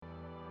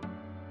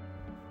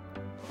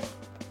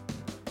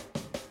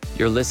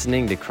You're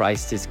listening to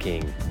Christ is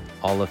King,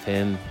 all of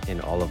Him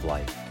in all of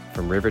life,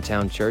 from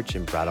Rivertown Church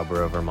in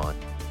Brattleboro, Vermont.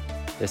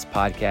 This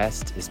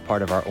podcast is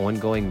part of our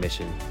ongoing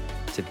mission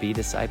to be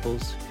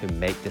disciples who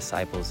make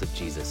disciples of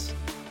Jesus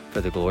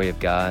for the glory of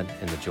God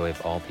and the joy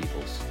of all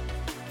peoples.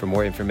 For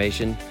more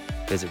information,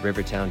 visit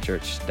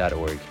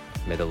rivertownchurch.org.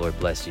 May the Lord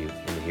bless you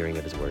in the hearing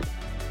of His word.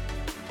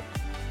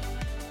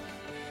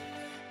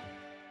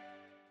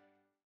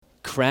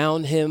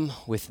 Crown Him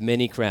with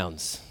many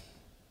crowns.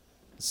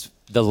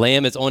 The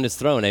Lamb is on His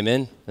throne,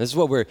 amen? This is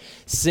what we're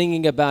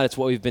singing about. It's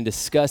what we've been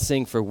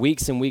discussing for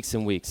weeks and weeks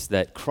and weeks,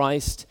 that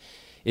Christ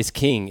is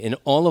King in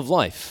all of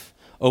life,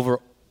 over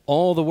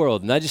all the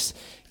world. And I just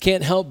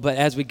can't help but,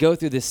 as we go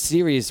through this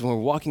series, when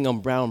we're walking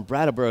on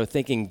Brattleboro,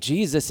 thinking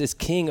Jesus is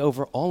King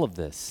over all of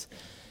this.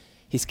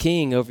 He's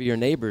King over your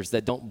neighbors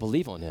that don't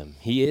believe on Him.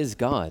 He is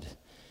God.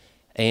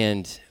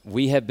 And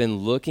we have been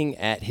looking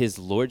at His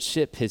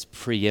lordship, His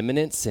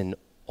preeminence in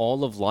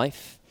all of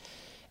life.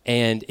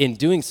 And in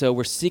doing so,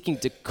 we're seeking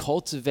to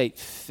cultivate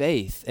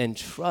faith and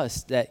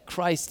trust that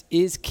Christ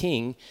is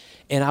King,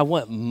 and I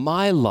want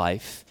my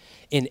life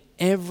in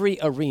every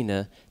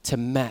arena to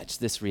match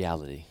this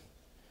reality.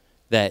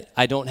 That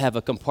I don't have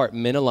a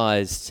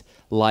compartmentalized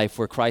life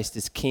where Christ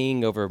is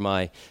King over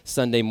my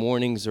Sunday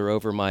mornings or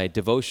over my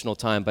devotional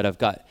time, but I've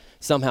got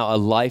somehow a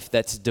life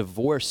that's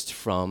divorced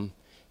from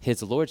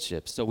His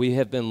lordship. So we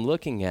have been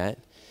looking at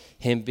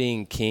Him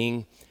being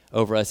King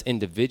over us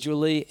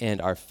individually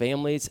and our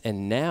families,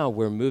 and now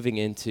we're moving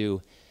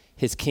into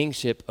His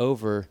kingship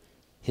over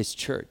His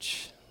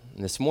church.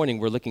 And this morning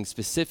we're looking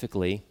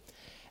specifically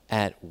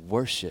at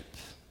worship.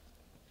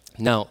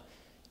 Now,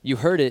 you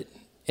heard it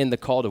in the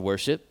call to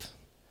worship.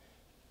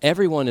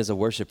 Everyone is a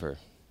worshiper.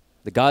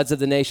 The gods of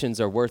the nations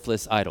are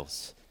worthless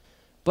idols.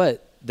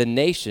 But the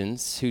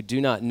nations who do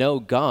not know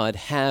God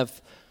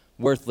have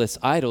worthless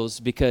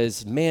idols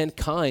because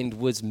mankind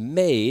was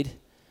made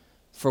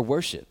for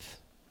worship.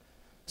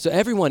 So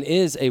everyone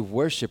is a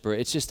worshiper.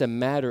 It's just a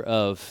matter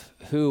of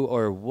who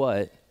or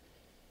what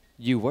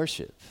you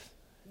worship.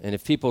 And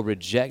if people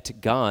reject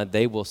God,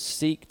 they will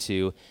seek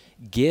to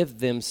give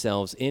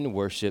themselves in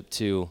worship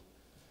to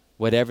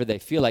whatever they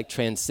feel like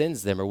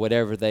transcends them or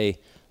whatever they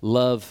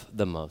love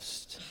the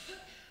most.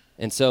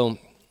 And so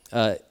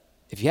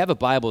if you have a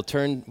Bible,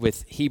 turn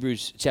with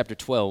Hebrews chapter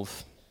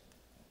 12.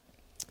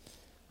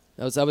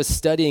 As I was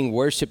studying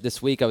worship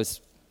this week, I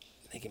was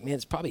thinking, man,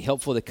 it's probably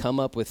helpful to come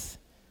up with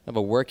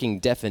a working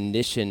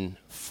definition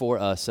for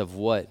us of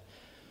what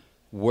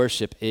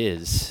worship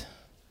is.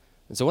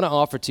 And so I want to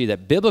offer to you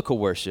that biblical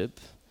worship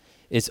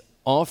is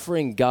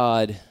offering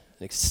God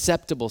an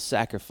acceptable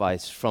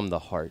sacrifice from the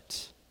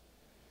heart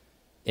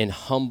in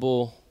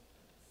humble,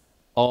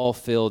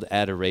 all-filled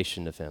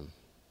adoration of Him.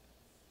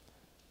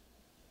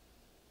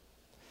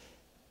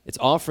 It's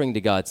offering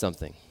to God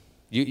something.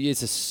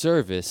 It's a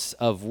service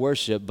of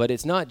worship, but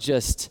it's not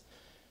just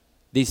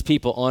these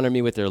people honor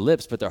me with their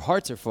lips, but their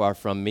hearts are far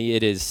from me.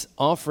 It is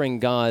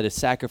offering God a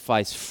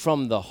sacrifice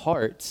from the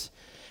heart,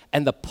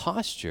 and the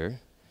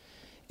posture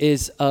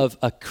is of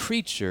a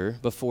creature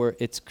before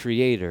its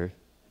creator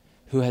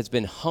who has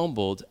been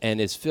humbled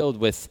and is filled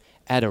with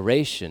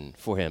adoration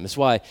for Him. That's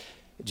why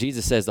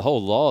Jesus says the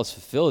whole law is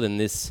fulfilled in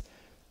this: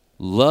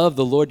 love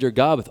the Lord your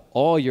God with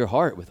all your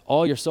heart, with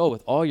all your soul,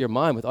 with all your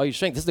mind, with all your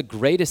strength. This is the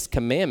greatest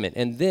commandment.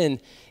 And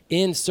then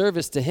in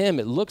service to Him,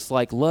 it looks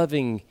like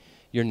loving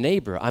your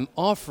neighbor. I'm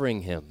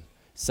offering him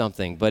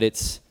something, but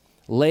it's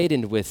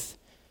laden with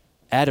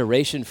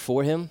adoration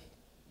for Him.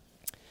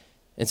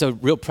 And so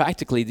real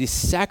practically, these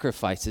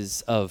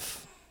sacrifices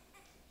of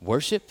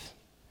worship,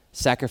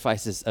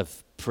 sacrifices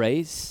of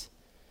praise,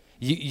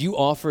 you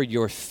offer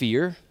your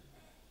fear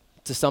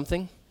to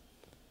something.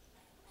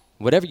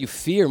 Whatever you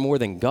fear more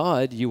than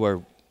God, you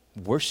are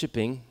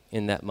worshiping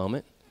in that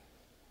moment.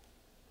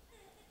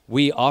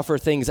 We offer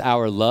things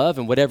our love,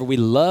 and whatever we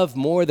love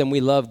more than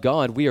we love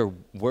God, we are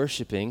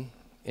worshiping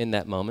in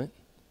that moment.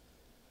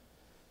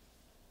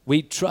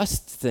 We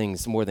trust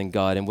things more than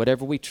God, and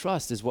whatever we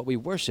trust is what we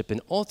worship.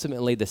 And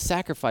ultimately, the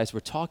sacrifice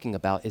we're talking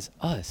about is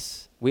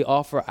us. We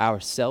offer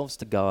ourselves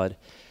to God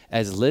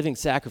as living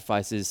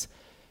sacrifices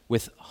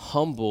with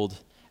humbled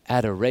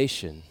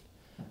adoration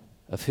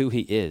of who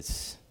He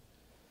is.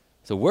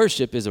 So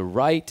worship is a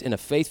right and a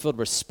faithful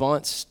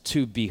response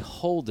to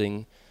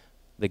beholding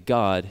the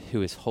God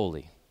who is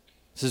holy.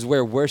 This is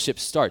where worship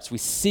starts. We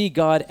see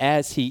God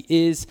as He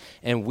is,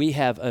 and we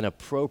have an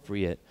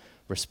appropriate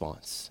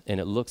response, and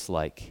it looks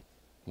like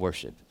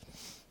worship.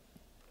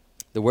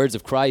 The words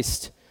of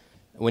Christ,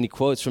 when He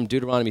quotes from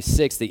Deuteronomy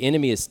 6, the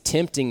enemy is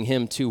tempting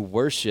Him to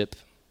worship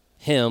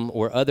Him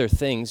or other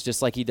things,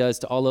 just like he does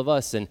to all of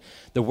us. And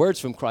the words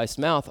from Christ's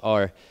mouth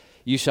are,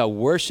 "You shall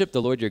worship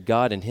the Lord your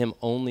God, and Him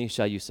only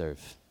shall you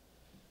serve."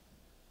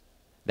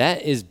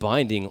 That is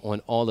binding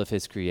on all of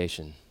His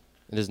creation.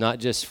 It is not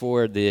just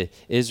for the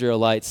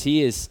Israelites.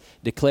 He is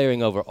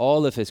declaring over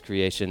all of His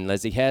creation,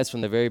 as He has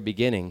from the very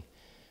beginning,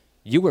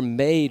 you were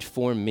made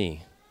for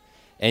me,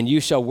 and you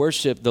shall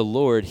worship the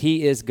Lord.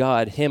 He is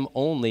God. Him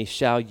only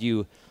shall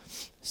you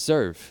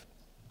serve.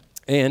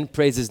 And,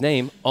 praise his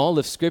name, all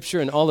of Scripture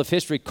and all of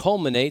history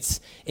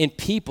culminates in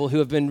people who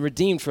have been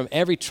redeemed from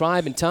every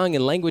tribe and tongue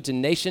and language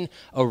and nation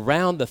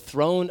around the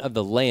throne of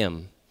the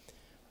Lamb,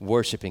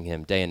 worshiping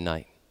him day and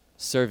night,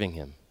 serving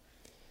him.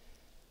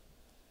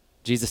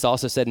 Jesus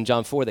also said in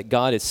John 4 that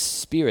God is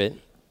spirit,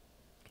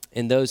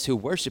 and those who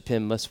worship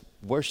him must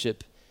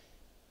worship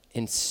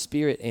in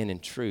spirit and in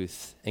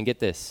truth. And get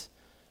this,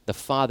 the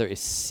Father is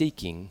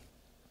seeking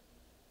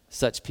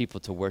such people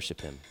to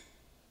worship him.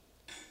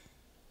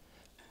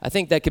 I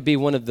think that could be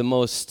one of the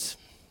most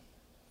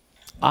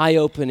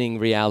eye-opening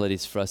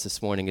realities for us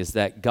this morning, is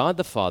that God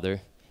the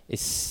Father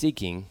is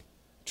seeking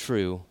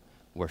true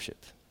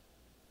worship.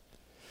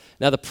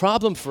 Now, the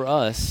problem for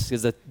us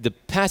is that the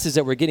passage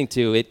that we're getting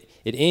to, it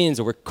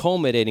ends, or we're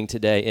culminating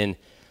today in,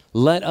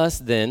 let us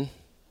then,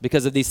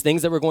 because of these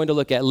things that we're going to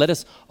look at, let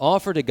us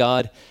offer to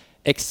God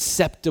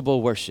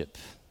acceptable worship.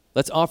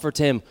 Let's offer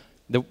to him,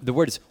 the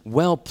word is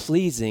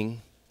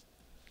well-pleasing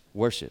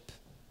worship.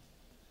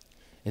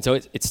 And so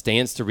it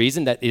stands to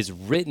reason that is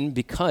written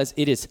because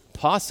it is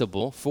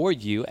possible for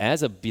you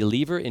as a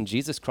believer in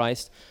Jesus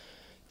Christ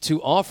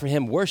to offer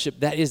him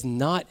worship that is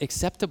not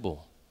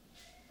acceptable,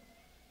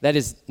 that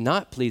is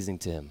not pleasing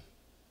to him.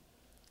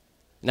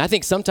 And I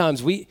think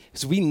sometimes we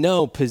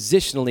know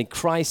positionally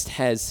Christ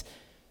has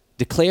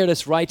declared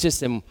us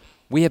righteous and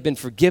we have been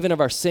forgiven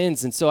of our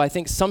sins. And so I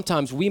think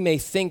sometimes we may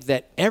think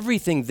that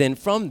everything then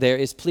from there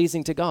is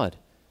pleasing to God,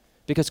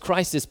 because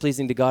Christ is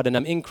pleasing to God and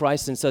I'm in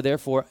Christ, and so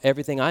therefore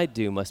everything I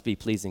do must be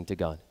pleasing to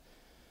God.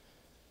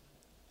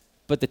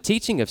 But the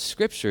teaching of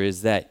Scripture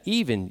is that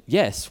even,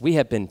 yes, we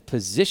have been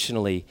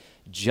positionally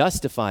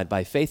justified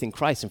by faith in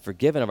Christ and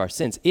forgiven of our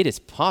sins. It is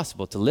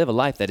possible to live a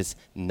life that is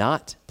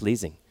not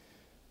pleasing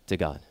to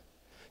God,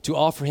 to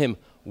offer him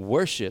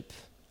worship,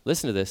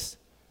 listen to this,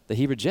 that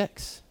he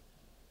rejects.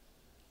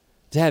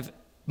 To have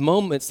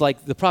moments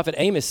like the prophet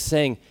Amos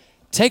saying,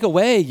 take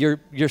away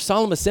your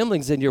solemn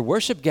assemblies and your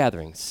worship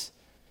gatherings,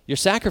 your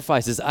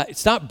sacrifices.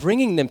 Stop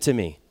bringing them to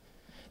me.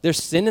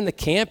 There's sin in the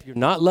camp. You're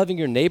not loving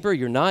your neighbor.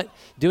 You're not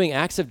doing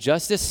acts of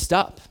justice.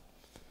 Stop.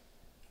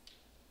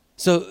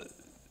 So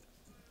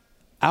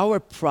our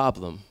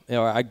problem,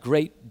 or our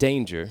great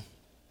danger,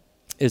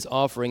 is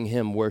offering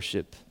him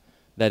worship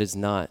that is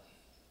not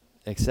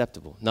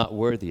acceptable, not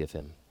worthy of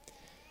him.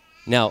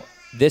 Now,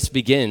 this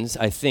begins,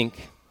 I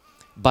think,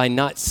 by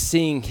not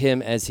seeing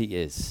him as he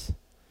is,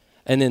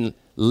 and then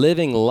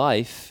living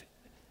life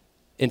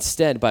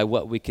instead by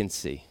what we can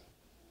see.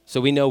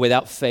 So we know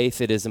without faith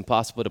it is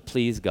impossible to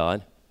please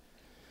God.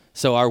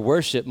 So our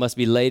worship must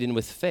be laden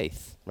with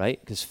faith, right?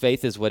 Because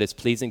faith is what is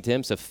pleasing to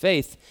him. So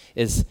faith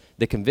is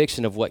the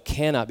conviction of what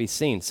cannot be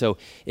seen. So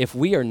if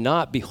we are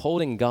not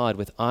beholding God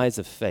with eyes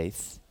of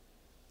faith,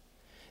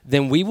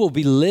 then we will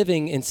be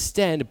living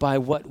instead by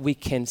what we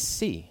can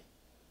see.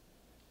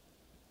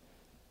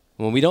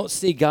 When we don't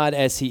see God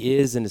as he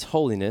is in his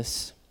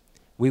holiness,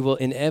 we will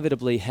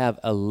inevitably have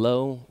a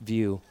low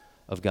view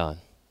of God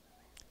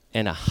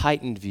and a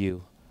heightened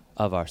view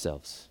of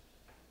ourselves.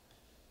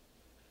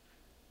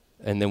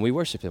 And then we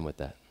worship him with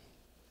that.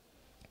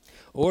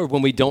 Or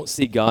when we don't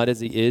see God as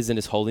he is in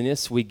his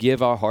holiness, we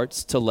give our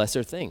hearts to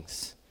lesser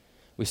things.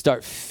 We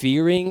start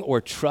fearing or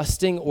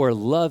trusting or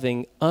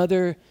loving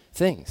other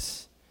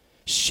things,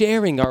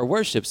 sharing our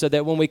worship so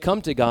that when we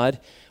come to God,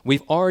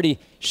 we've already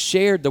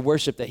shared the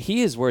worship that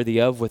he is worthy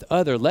of with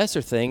other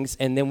lesser things,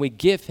 and then we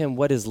give him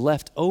what is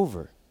left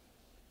over.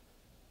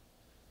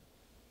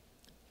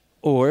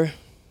 Or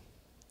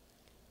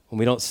when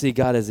we don't see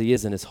God as he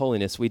is in his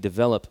holiness, we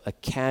develop a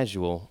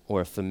casual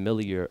or a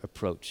familiar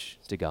approach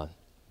to God.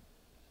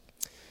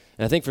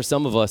 And I think for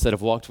some of us that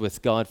have walked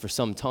with God for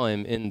some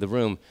time in the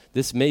room,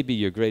 this may be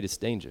your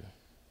greatest danger.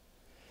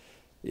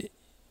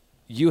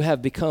 You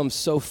have become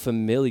so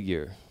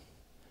familiar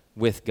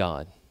with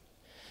God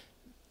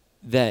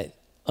that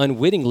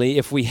unwittingly,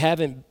 if we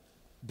haven't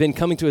been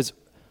coming to his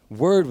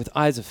word with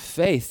eyes of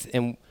faith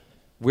and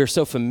we're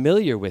so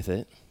familiar with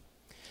it,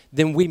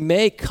 then we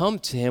may come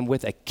to him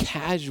with a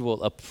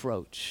casual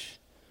approach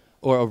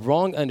or a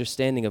wrong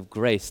understanding of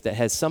grace that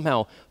has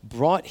somehow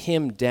brought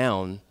him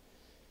down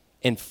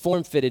and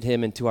form-fitted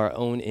him into our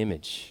own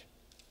image.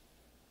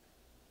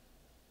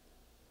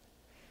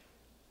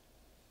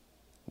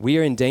 We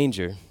are in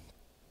danger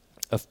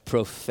of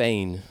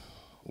profane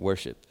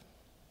worship.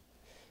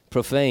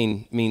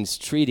 Profane means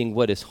treating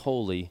what is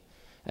holy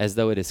as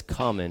though it is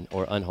common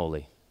or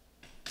unholy.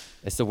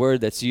 It's the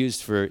word that's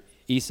used for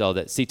Esau,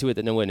 that see to it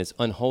that no one is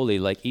unholy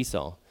like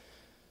Esau.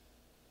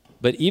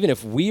 But even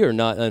if we are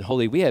not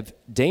unholy, we have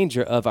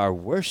danger of our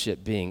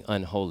worship being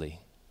unholy.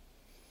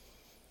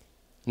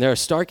 And there are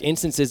stark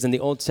instances in the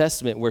Old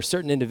Testament where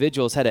certain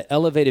individuals had an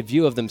elevated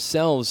view of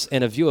themselves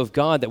and a view of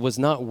God that was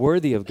not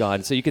worthy of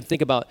God. So you can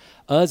think about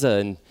Uzzah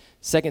in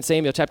 2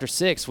 Samuel chapter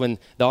 6 when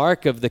the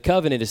Ark of the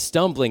Covenant is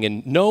stumbling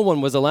and no one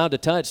was allowed to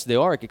touch the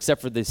Ark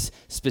except for this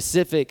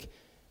specific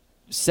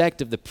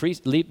sect of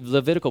the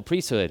Levitical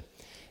priesthood.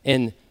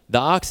 And the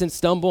oxen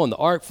stumble and the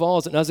ark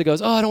falls and Uzzah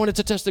goes, oh, I don't want it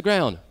to touch the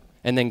ground.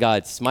 And then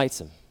God smites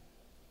him.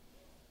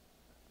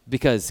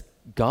 Because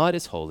God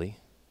is holy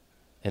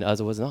and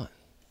Uzzah was not.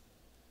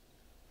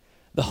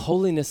 The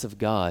holiness of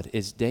God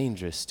is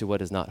dangerous to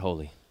what is not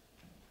holy.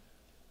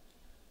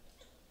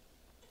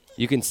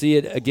 You can see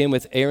it again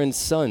with Aaron's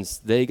sons.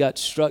 They got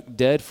struck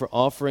dead for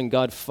offering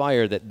God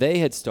fire that they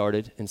had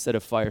started instead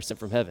of fire sent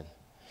from heaven.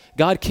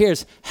 God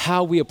cares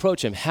how we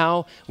approach him,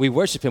 how we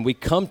worship him. We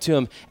come to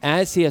him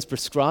as he has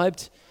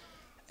prescribed,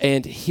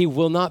 and he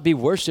will not be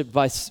worshiped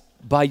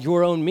by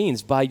your own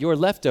means, by your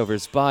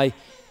leftovers, by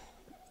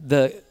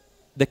the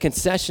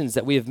concessions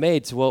that we have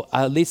made. So, well,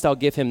 at least I'll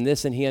give him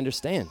this and he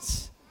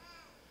understands.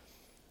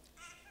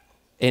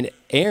 And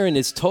Aaron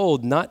is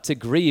told not to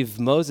grieve.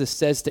 Moses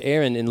says to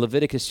Aaron in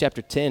Leviticus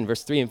chapter 10,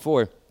 verse 3 and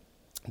 4,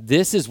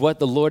 "This is what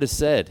the Lord has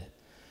said.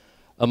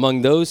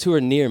 Among those who are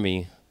near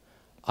me,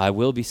 I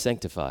will be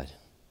sanctified.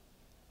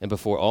 And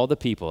before all the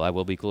people, I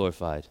will be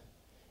glorified."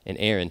 And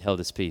Aaron held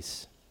his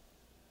peace.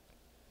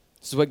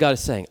 This is what God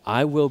is saying.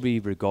 I will be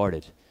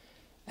regarded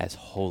as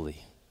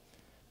holy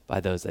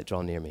by those that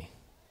draw near me.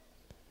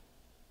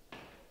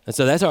 And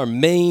so that's our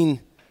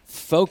main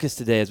focus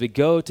today as we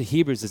go to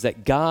Hebrews, is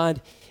that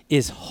God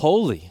is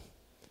holy,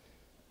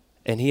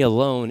 and he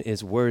alone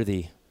is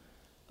worthy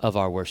of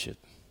our worship.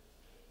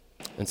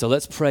 And so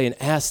let's pray and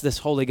ask this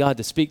holy God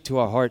to speak to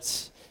our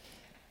hearts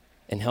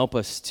and help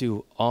us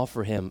to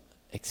offer him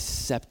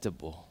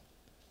acceptable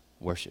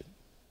worship.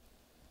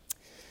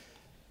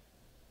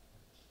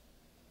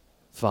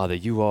 Father,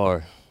 you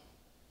are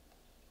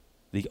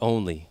the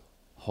only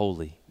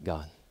holy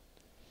God.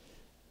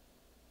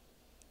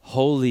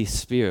 Holy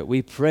Spirit,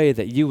 we pray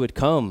that you would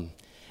come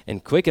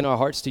and quicken our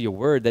hearts to your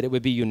word, that it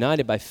would be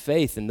united by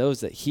faith in those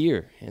that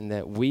hear, and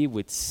that we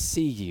would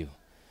see you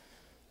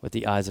with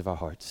the eyes of our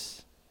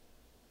hearts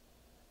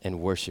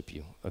and worship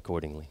you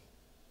accordingly.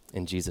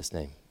 In Jesus'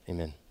 name,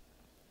 amen.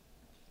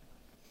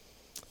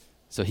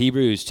 So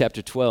Hebrews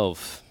chapter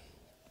 12.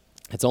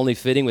 It's only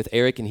fitting with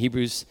Eric in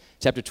Hebrews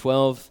chapter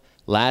 12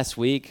 last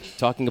week,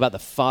 talking about the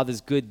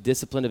Father's good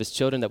discipline of his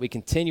children, that we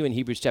continue in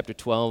Hebrews chapter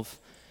 12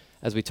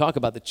 as we talk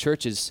about the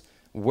church's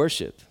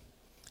worship.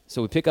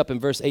 So we pick up in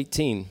verse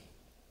 18.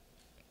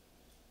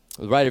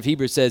 The writer of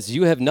Hebrews says,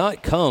 "You have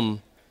not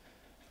come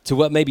to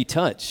what may be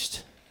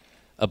touched,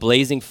 a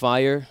blazing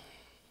fire,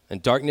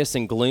 and darkness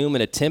and gloom,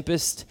 and a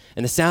tempest,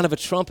 and the sound of a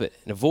trumpet,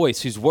 and a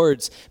voice whose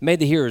words made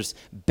the hearers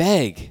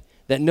beg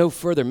that no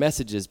further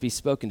messages be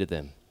spoken to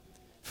them.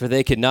 For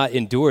they could not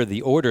endure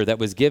the order that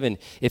was given.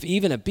 If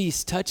even a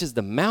beast touches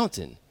the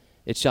mountain,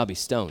 it shall be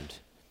stoned.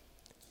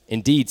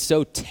 Indeed,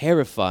 so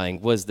terrifying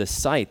was the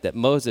sight that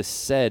Moses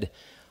said,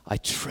 I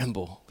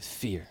tremble with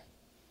fear.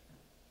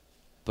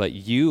 But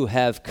you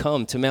have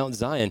come to Mount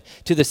Zion,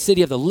 to the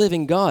city of the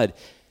living God,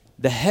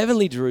 the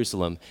heavenly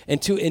Jerusalem,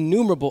 and to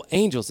innumerable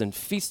angels in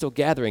festal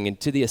gathering, and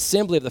to the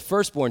assembly of the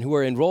firstborn who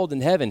are enrolled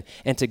in heaven,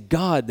 and to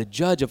God, the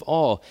judge of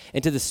all,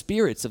 and to the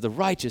spirits of the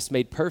righteous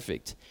made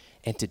perfect,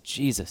 and to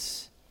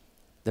Jesus,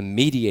 the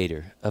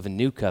mediator of a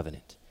new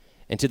covenant,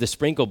 and to the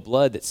sprinkled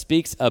blood that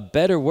speaks a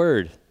better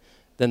word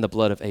than the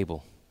blood of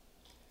Abel.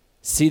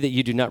 See that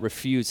you do not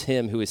refuse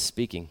him who is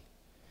speaking.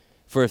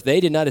 For if they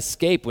did not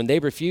escape when they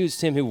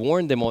refused him who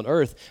warned them on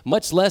earth,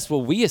 much less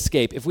will we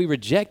escape if we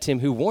reject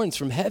him who warns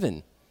from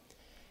heaven.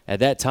 At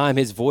that time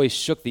his voice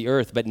shook the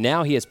earth, but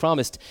now he has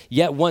promised,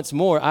 yet once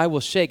more I will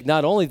shake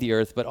not only the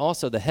earth, but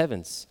also the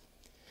heavens.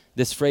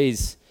 This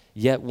phrase,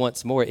 yet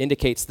once more,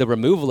 indicates the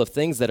removal of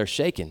things that are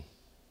shaken.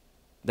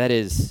 That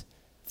is,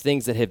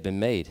 things that have been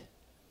made,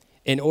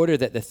 in order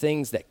that the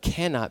things that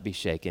cannot be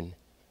shaken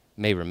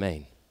may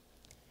remain.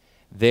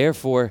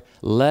 Therefore,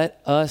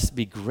 let us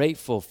be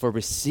grateful for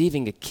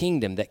receiving a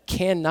kingdom that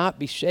cannot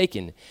be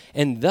shaken,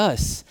 and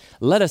thus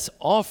let us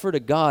offer to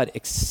God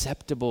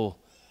acceptable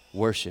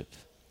worship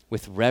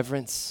with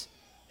reverence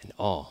and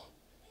awe,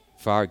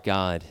 for our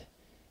God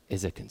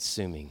is a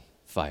consuming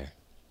fire.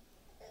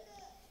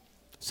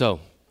 So,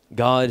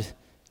 God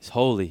is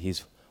holy.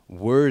 He's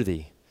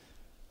worthy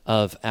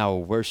of our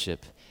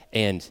worship,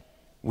 and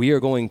we are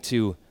going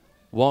to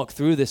walk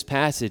through this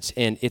passage,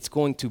 and it's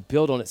going to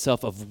build on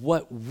itself of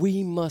what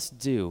we must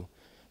do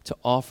to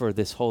offer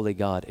this holy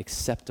God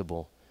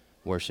acceptable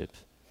worship.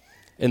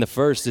 And the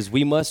first is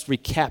we must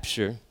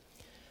recapture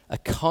a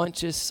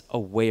conscious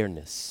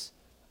awareness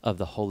of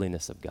the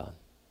holiness of God.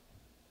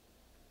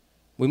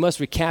 We must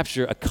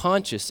recapture a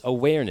conscious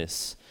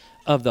awareness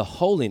of the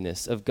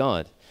holiness of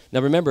God.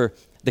 Now remember,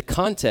 the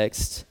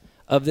context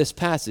of this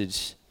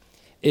passage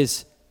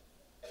is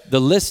the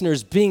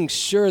listeners being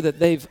sure that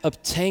they've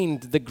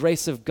obtained the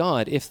grace of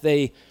God. If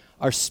they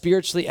are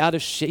spiritually out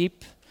of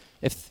shape,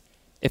 if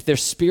they're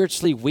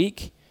spiritually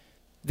weak,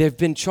 they've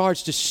been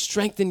charged to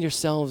strengthen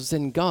yourselves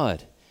in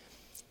God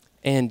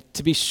and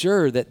to be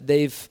sure that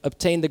they've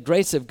obtained the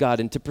grace of God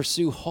and to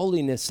pursue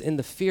holiness in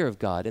the fear of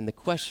God. And the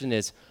question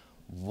is,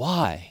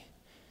 why?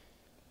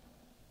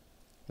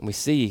 And we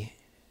see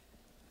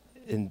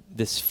in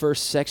this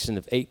first section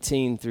of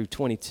 18 through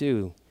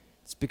 22,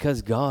 it's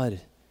because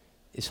God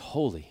is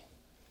holy.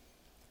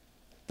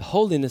 The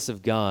holiness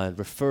of God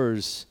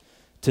refers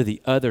to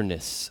the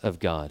otherness of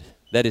God.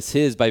 That is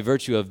his by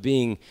virtue of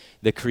being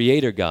the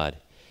creator God.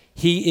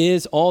 He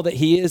is all that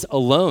he is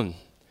alone.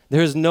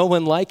 There is no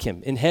one like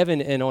him in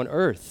heaven and on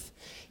earth.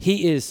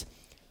 He is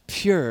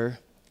pure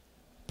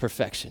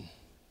perfection.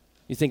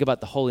 You think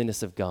about the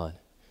holiness of God.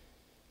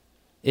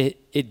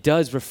 It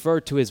does refer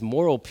to his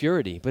moral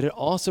purity, but it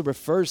also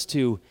refers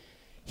to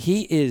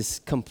he is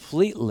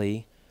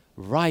completely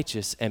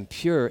righteous and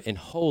pure and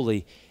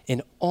holy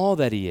in all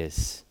that he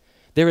is.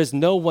 There is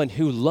no one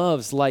who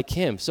loves like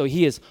him. So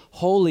he is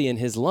holy in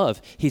his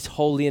love. He's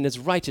holy in his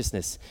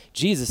righteousness.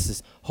 Jesus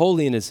is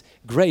holy in his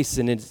grace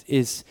and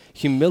his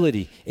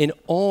humility. In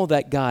all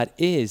that God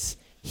is,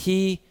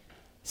 he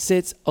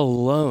sits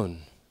alone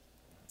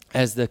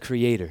as the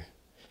creator.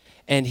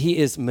 And he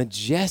is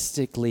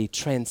majestically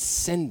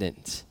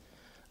transcendent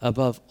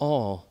above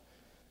all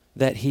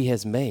that he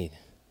has made.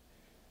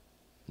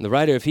 And the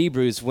writer of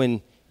Hebrews,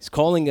 when he's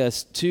calling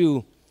us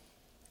to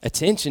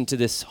attention to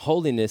this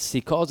holiness, he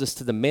calls us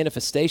to the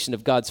manifestation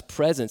of God's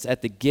presence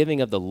at the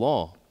giving of the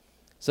law.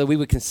 So we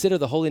would consider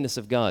the holiness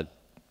of God.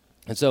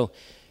 And so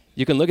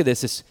you can look at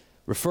this as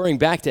referring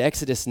back to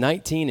Exodus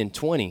 19 and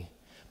 20.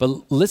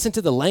 But listen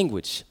to the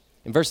language.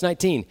 In verse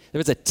 19, there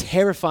was a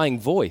terrifying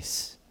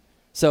voice.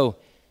 So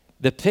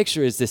the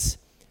picture is this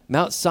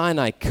Mount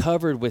Sinai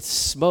covered with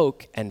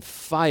smoke and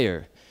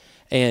fire.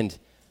 And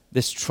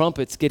this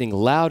trumpet's getting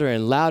louder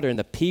and louder, and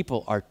the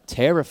people are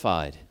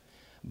terrified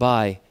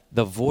by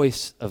the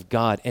voice of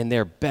God, and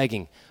they're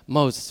begging,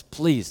 Moses,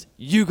 please,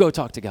 you go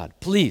talk to God,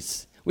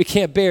 please. We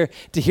can't bear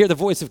to hear the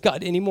voice of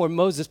God anymore.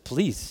 Moses,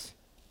 please.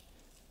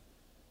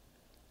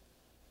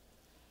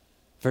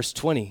 Verse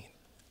 20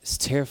 is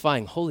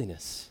terrifying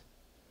holiness,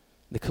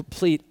 the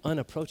complete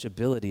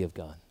unapproachability of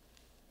God.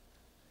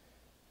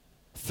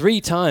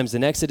 3 times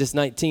in Exodus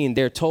 19,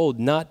 they're told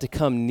not to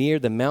come near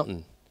the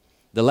mountain.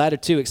 The latter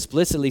 2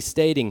 explicitly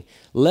stating,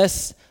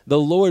 lest the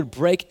Lord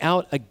break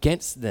out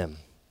against them.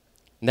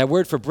 And that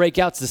word for break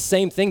out is the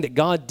same thing that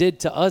God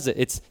did to Uzzah.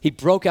 He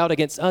broke out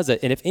against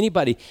Uzzah. And if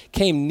anybody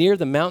came near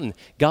the mountain,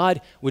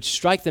 God would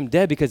strike them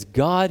dead because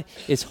God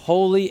is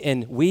holy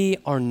and we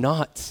are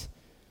not.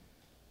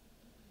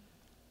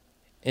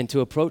 And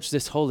to approach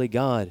this holy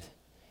God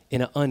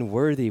in an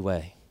unworthy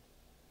way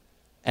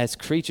as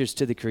creatures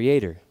to the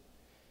Creator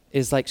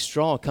is like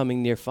straw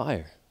coming near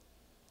fire.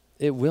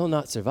 It will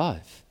not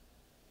survive.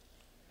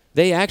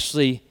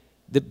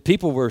 The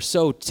people were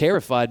so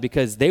terrified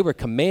because they were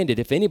commanded,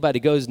 if anybody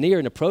goes near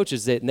and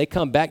approaches it and they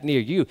come back near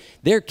you,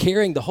 they're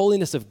carrying the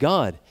holiness of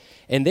God.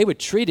 And they would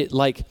treat it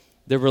like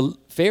the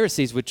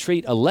Pharisees would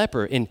treat a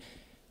leper. And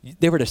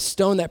they were to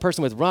stone that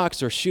person with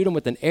rocks or shoot him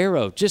with an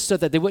arrow just so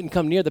that they wouldn't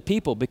come near the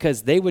people,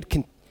 because they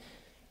would,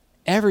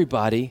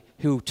 everybody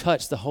who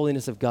touched the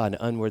holiness of God in an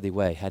unworthy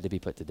way had to be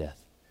put to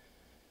death.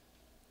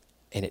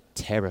 And it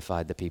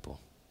terrified the people.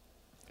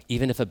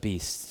 Even if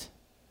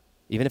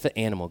an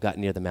animal got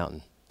near the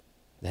mountain,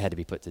 they had to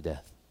be put to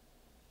death.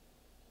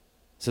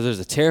 So there's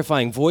a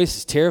terrifying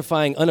voice,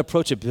 terrifying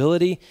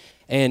unapproachability,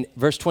 and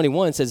verse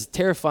 21 says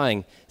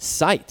terrifying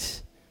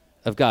sight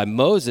of God.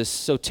 Moses,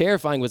 so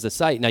terrifying was the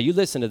sight. Now you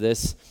listen to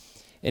this,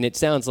 and it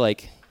sounds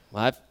like,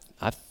 well,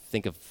 I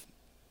think of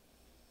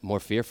more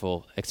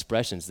fearful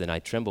expressions than I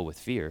tremble with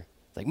fear.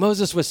 Like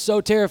Moses was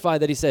so terrified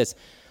that he says,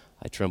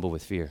 I tremble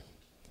with fear.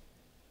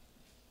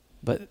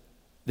 But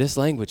this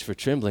language for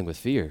trembling with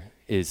fear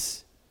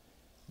is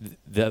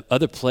the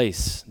other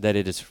place that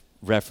it is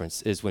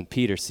referenced is when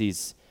Peter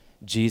sees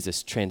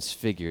Jesus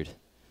transfigured.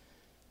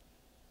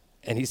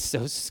 And he's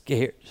so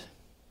scared,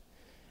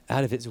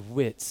 out of his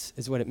wits,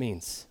 is what it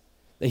means.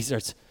 He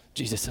starts,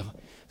 Jesus,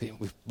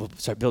 we'll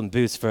start building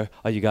booths for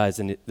all you guys.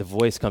 And the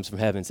voice comes from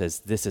heaven and says,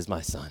 this is my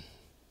son.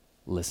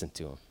 Listen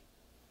to him.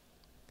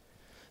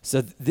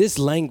 So this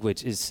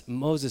language is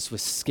Moses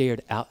was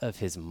scared out of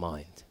his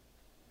mind.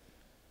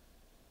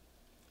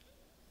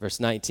 Verse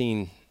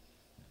 19,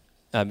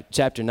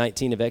 chapter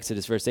 19 of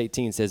Exodus, verse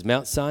 18 says,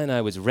 Mount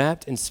Sinai was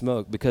wrapped in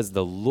smoke because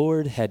the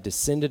Lord had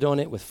descended on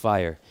it with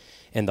fire,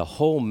 and the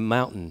whole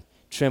mountain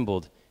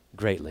trembled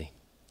greatly.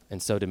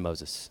 And so did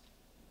Moses.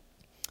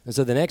 And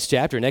so the next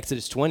chapter in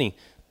Exodus 20,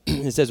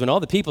 it says, when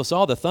all the people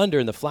saw the thunder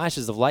and the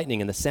flashes of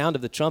lightning and the sound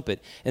of the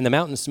trumpet and the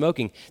mountain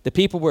smoking, the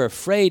people were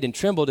afraid and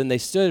trembled, and they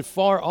stood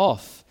far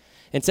off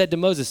and said to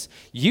Moses,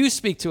 you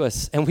speak to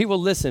us and we will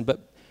listen,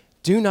 but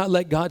do not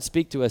let God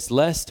speak to us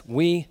lest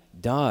we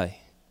die.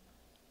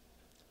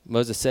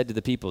 Moses said to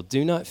the people,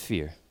 do not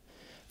fear,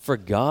 for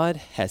God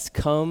has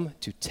come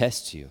to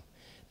test you,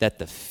 that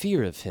the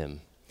fear of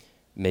him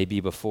may be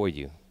before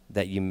you,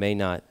 that you may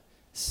not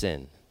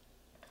sin.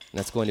 And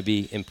that's going to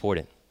be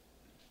important.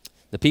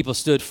 The people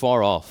stood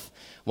far off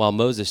while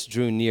Moses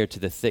drew near to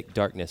the thick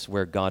darkness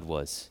where God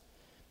was.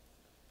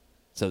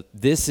 So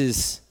this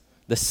is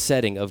the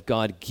setting of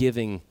God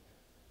giving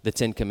the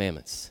 10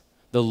 Commandments,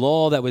 the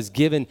law that was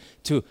given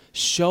to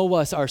show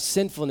us our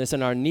sinfulness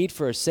and our need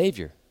for a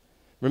Savior.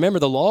 Remember,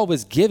 the law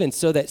was given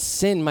so that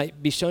sin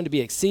might be shown to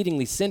be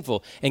exceedingly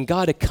sinful, and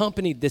God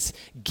accompanied this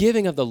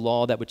giving of the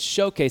law that would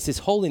showcase his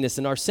holiness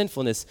and our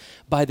sinfulness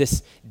by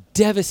this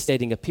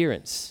devastating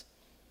appearance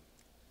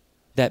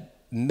that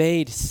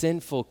made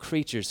sinful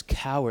creatures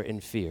cower in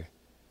fear.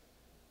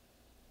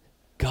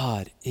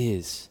 God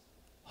is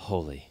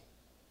holy.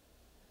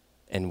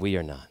 and we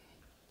are not.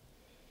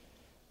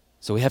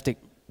 So we have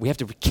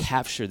to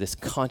recapture this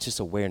conscious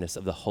awareness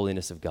of the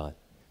holiness of God.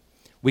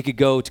 We could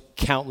go to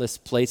countless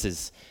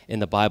places in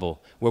the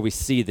Bible where we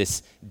see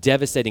this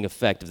devastating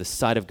effect of the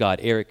sight of God.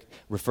 Eric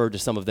referred to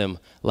some of them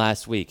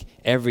last week.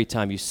 Every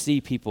time you see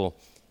people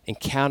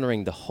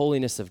encountering the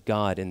holiness of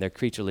God in their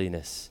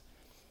creatureliness,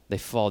 they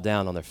fall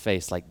down on their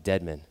face like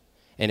dead men.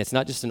 And it's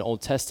not just an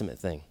Old Testament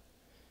thing.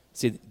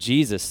 See,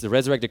 Jesus, the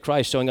resurrected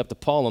Christ, showing up to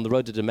Paul on the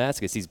road to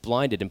Damascus, he's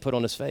blinded and put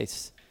on his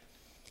face.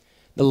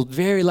 The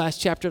very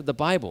last chapter of the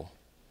Bible,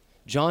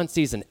 John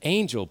sees an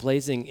angel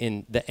blazing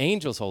in the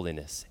angel's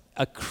holiness,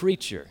 a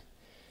creature.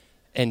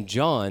 And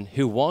John,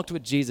 who walked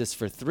with Jesus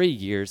for 3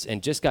 years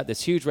and just got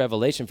this huge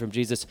revelation from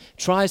Jesus,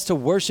 tries to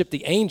worship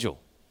the angel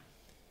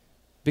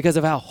because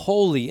of how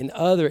holy and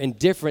other and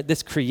different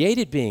this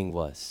created being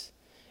was.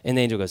 And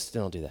the angel goes,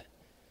 don't do that.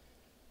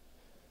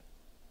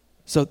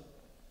 So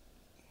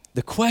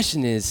the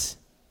question is,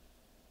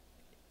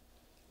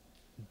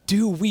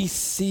 do we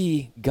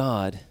see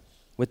God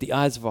with the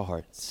eyes of our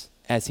hearts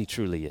as he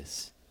truly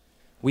is?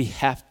 We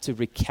have to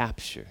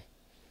recapture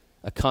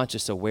a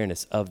conscious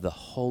awareness of the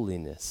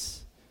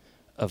holiness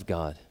of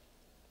God.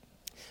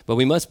 But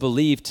we must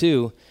believe,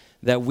 too,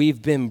 that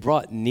we've been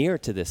brought near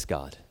to this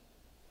God.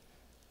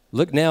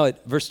 Look now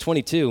at verse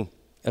 22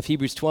 of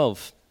Hebrews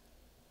 12.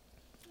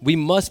 We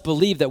must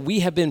believe that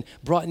we have been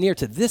brought near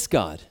to this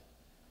God.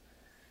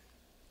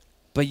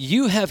 But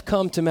you have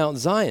come to Mount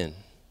Zion.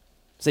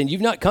 Saying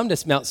you've not come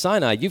to Mount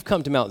Sinai, you've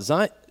come to Mount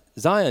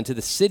Zion, to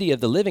the city of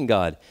the living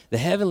God, the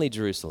heavenly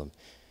Jerusalem,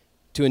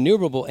 to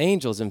innumerable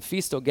angels in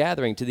festal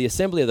gathering, to the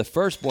assembly of the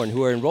firstborn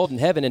who are enrolled in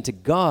heaven, and to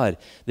God,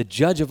 the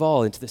judge of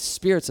all, and to the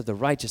spirits of the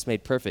righteous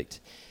made perfect,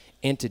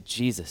 and to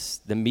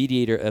Jesus, the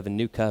mediator of a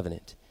new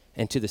covenant,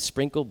 and to the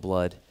sprinkled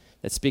blood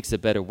that speaks a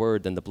better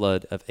word than the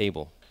blood of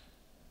Abel.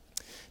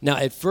 Now,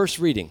 at first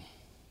reading,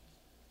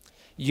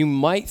 you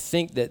might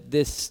think that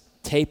this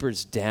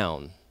tapers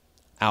down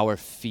our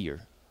fear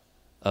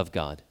of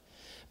God,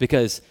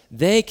 because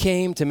they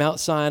came to Mount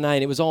Sinai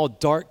and it was all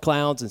dark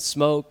clouds and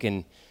smoke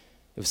and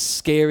it was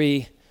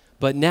scary.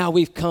 But now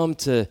we've come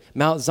to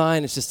Mount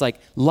Zion. It's just like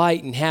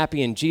light and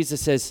happy, and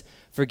Jesus has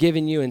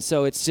forgiven you. And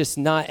so it's just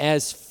not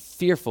as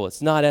fearful.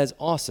 It's not as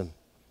awesome.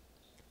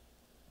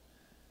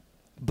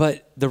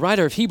 But the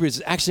writer of Hebrews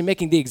is actually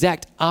making the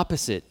exact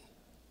opposite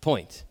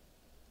point.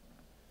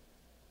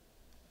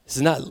 This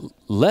is not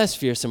less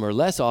fearsome or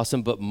less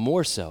awesome, but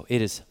more so.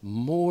 It is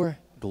more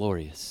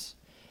glorious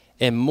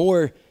and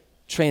more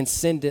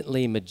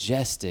transcendently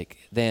majestic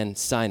than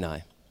Sinai.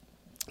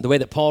 The way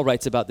that Paul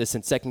writes about this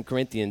in 2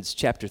 Corinthians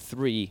chapter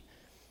 3,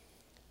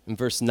 in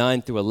verse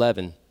 9 through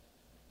 11,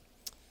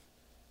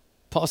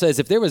 Paul says,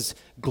 if there was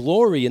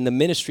glory in the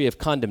ministry of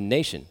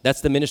condemnation,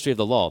 that's the ministry of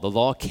the law. The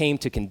law came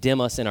to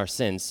condemn us in our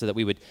sins so that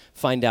we would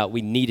find out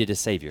we needed a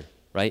Savior,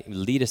 right? It would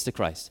lead us to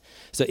Christ.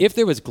 So if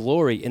there was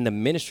glory in the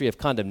ministry of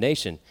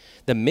condemnation,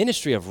 the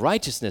ministry of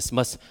righteousness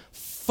must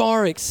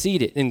far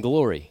exceed it in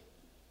glory.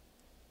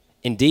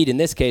 Indeed, in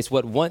this case,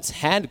 what once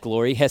had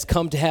glory has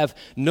come to have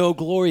no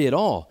glory at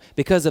all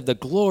because of the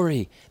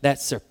glory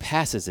that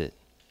surpasses it.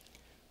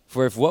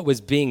 For if what was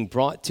being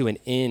brought to an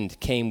end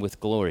came with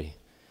glory,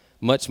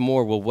 much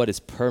more will what is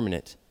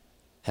permanent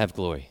have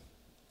glory.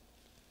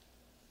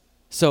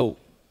 So,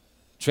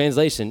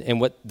 translation,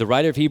 and what the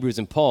writer of Hebrews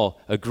and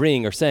Paul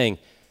agreeing are saying,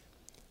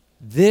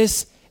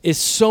 this is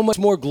so much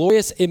more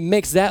glorious, it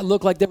makes that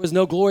look like there was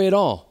no glory at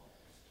all.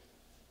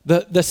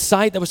 The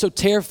sight that was so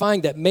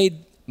terrifying that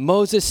made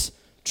Moses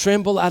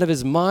tremble out of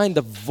his mind,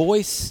 the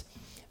voice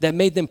that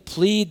made them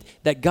plead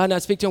that God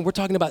not speak to him, we're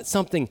talking about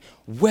something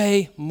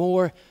way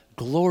more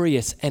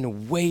glorious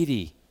and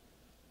weighty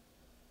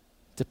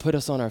to put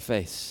us on our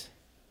face.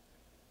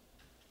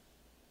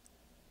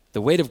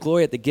 The weight of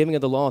glory at the giving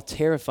of the law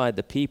terrified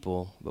the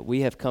people, but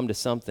we have come to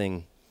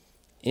something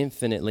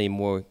infinitely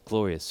more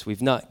glorious.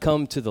 We've not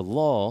come to the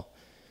law,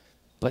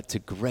 but to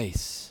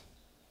grace.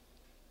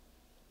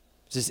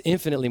 This is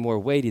infinitely more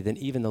weighty than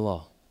even the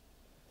law.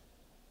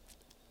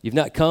 You've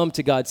not come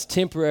to God's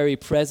temporary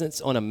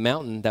presence on a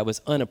mountain that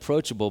was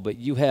unapproachable, but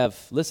you have,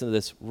 listen to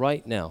this,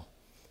 right now,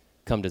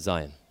 come to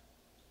Zion.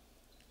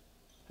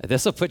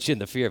 This will put you in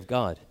the fear of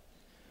God.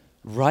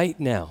 Right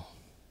now,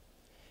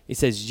 he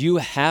says, you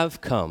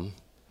have come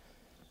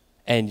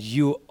and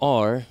you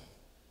are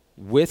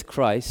with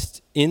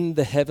Christ in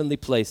the heavenly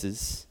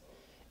places,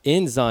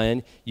 in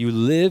Zion. You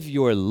live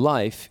your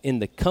life in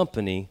the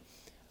company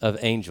of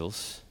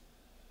angels.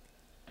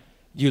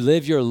 You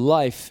live your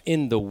life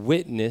in the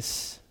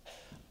witness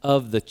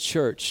of the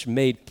church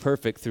made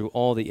perfect through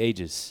all the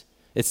ages.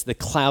 It's the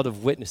cloud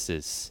of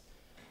witnesses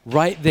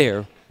right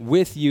there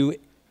with you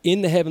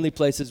in the heavenly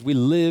places. We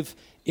live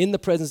in the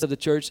presence of the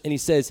church, and he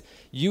says,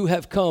 you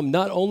have come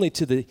not only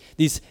to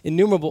these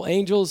innumerable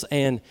angels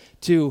and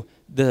to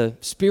the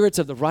spirits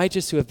of the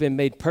righteous who have been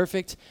made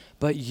perfect,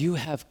 but you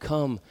have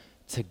come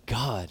to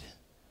God,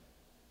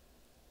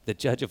 the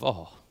judge of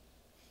all,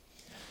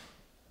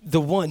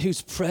 the one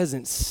whose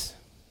presence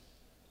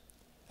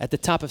at the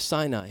top of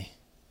Sinai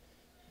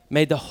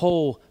made the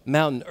whole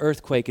mountain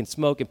earthquake and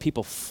smoke, and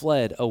people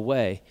fled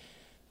away.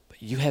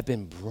 But you have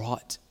been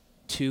brought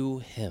to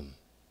him.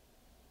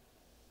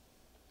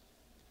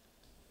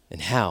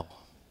 And how?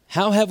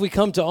 How have we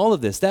come to all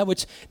of this? That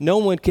which no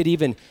one could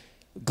even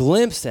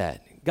glimpse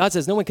at. God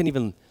says, no one can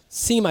even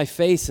see my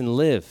face and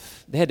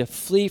live. They had to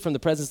flee from the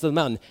presence of the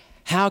mountain.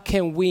 How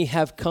can we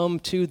have come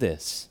to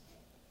this?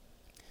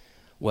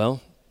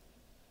 Well,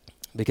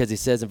 because he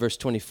says in verse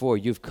 24,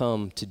 you've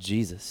come to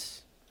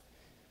Jesus,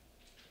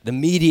 the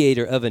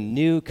mediator of a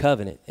new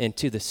covenant, and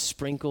to the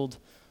sprinkled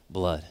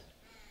blood.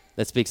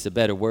 That speaks a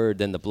better word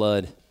than the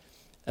blood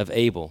of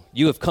Abel.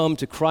 You have come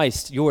to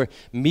Christ, your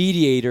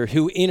mediator,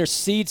 who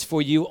intercedes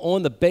for you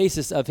on the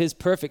basis of his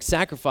perfect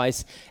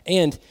sacrifice.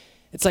 And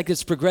it's like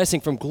it's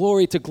progressing from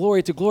glory to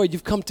glory to glory.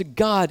 You've come to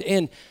God,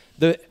 and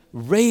the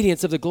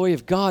radiance of the glory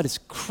of God is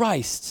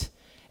Christ.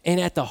 And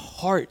at the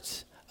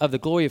heart of the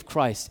glory of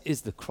Christ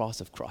is the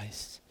cross of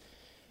Christ,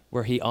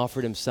 where he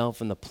offered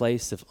himself in the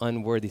place of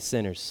unworthy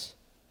sinners.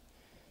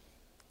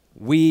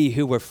 We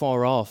who were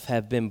far off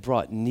have been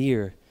brought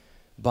near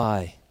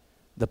by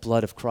the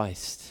blood of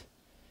Christ.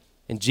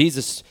 And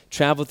Jesus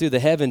traveled through the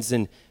heavens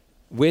and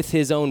with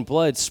his own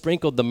blood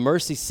sprinkled the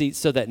mercy seat,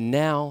 so that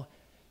now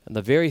on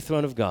the very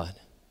throne of God,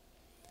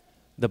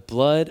 the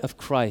blood of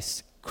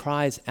Christ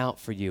cries out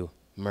for you,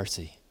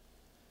 mercy.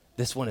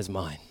 This one is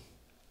mine.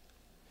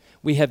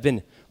 We have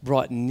been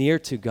brought near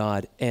to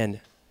God, and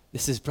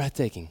this is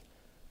breathtaking,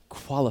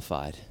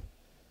 qualified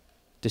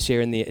to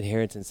share in the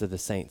inheritance of the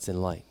saints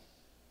in light.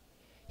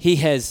 He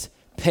has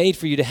paid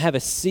for you to have a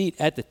seat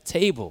at the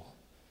table,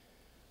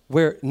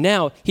 where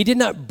now he did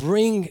not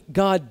bring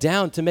God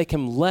down to make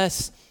him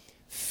less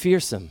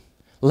fearsome,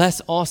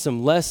 less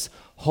awesome, less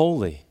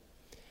holy.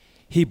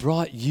 He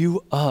brought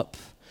you up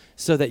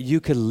so that you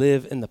could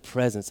live in the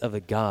presence of a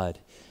God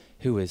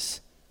who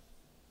is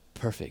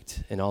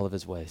perfect in all of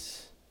his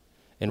ways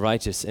and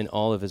righteous in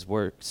all of his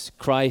works.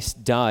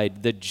 Christ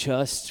died, the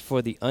just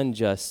for the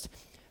unjust,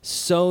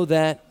 so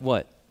that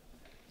what?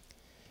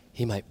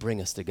 He might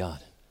bring us to God.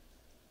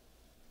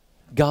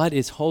 God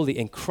is holy,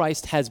 and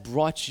Christ has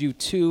brought you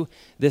to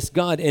this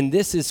God, and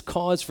this is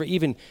cause for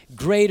even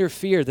greater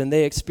fear than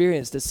they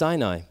experienced at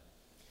Sinai.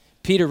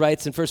 Peter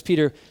writes in 1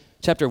 Peter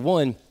chapter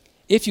 1,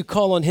 if you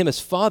call on him as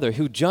Father,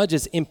 who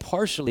judges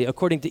impartially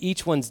according to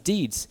each one's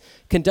deeds,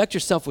 conduct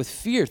yourself with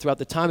fear throughout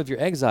the time of your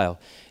exile,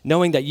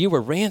 knowing that you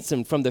were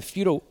ransomed from the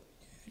futile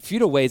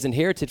ways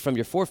inherited from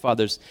your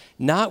forefathers,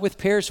 not with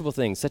perishable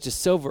things such as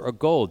silver or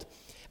gold,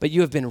 but you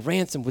have been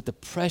ransomed with the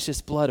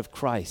precious blood of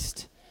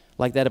Christ,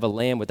 like that of a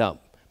lamb without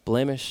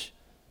blemish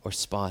or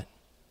spot.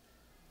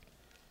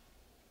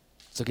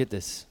 So get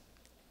this.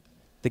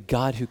 The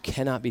God who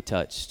cannot be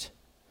touched,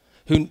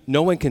 who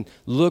no one can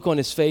look on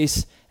his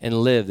face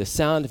and live, the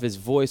sound of his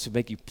voice would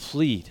make you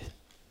plead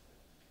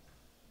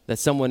that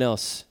someone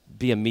else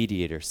be a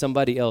mediator,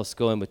 somebody else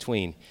go in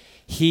between.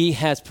 He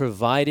has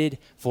provided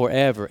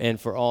forever and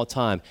for all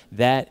time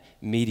that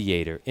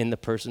mediator in the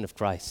person of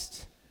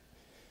Christ.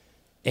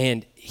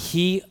 And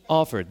he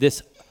offered,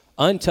 this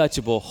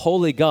untouchable,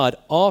 holy God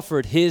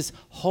offered his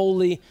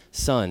holy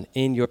Son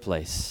in your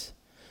place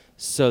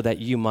so that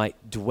you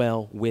might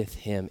dwell with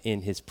him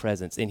in his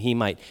presence, and he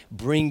might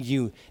bring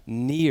you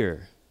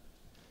near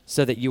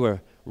so that you are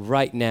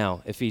right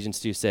now, Ephesians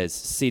 2 says,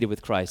 seated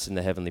with Christ in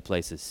the heavenly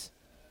places.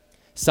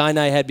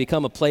 Sinai had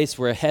become a place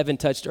where heaven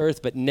touched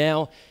earth, but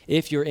now,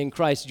 if you're in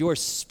Christ, your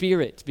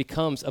spirit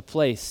becomes a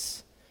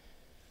place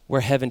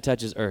where heaven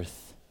touches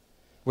earth,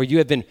 where you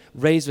have been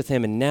raised with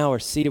him and now are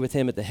seated with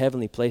him at the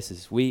heavenly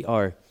places. We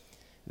are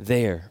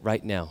there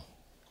right now,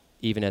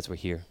 even as we're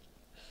here.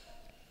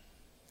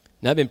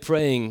 Now, I've been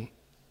praying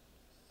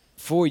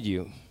for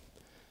you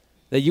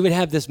that you would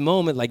have this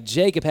moment like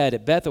Jacob had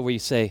at Bethel, where you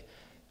say,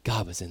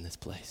 God was in this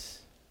place,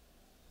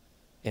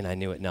 and I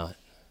knew it not.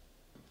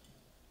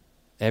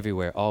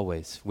 Everywhere,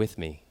 always with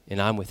me,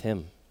 and I'm with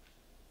him.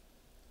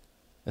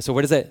 And so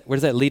where does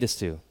that lead us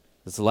to?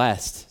 That's the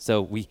last.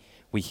 So we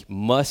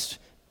must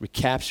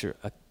recapture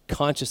a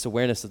conscious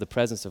awareness of the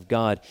presence of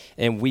God,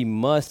 and we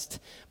must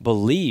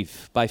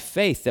believe by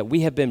faith that we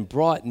have been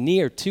brought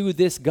near to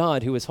this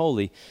God who is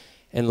holy.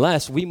 And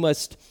last, we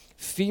must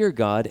fear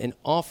God and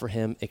offer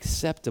him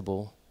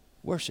acceptable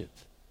worship.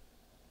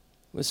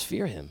 We must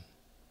fear him.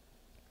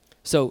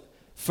 So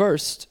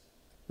first,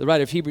 the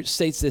writer of Hebrews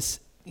states this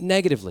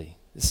negatively.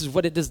 This is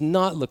what it does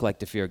not look like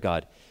to fear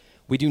God.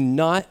 We do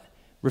not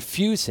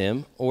refuse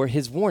him or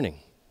his warning.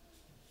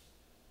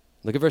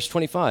 Look at verse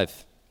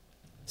 25.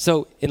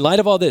 So in light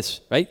of all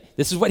this, right,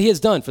 this is what he has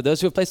done for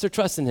those who have placed their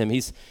trust in him.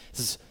 This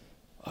is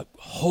a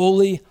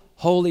holy,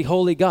 holy,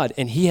 holy God,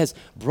 and he has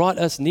brought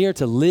us near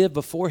to live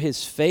before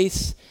his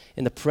face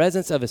in the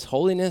presence of his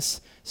holiness.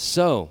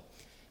 So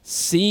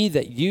see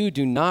that you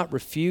do not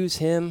refuse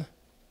him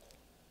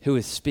who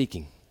is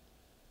speaking.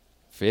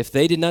 For if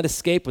they did not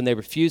escape when they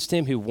refused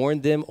him who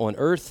warned them on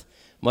earth,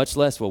 much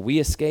less will we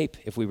escape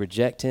if we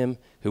reject him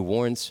who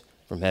warns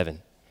from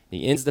heaven.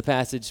 He ends the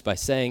passage by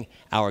saying,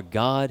 our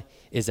God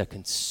is a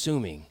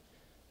consuming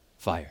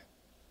fire.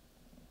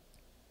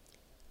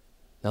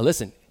 Now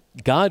listen,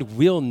 God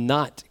will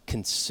not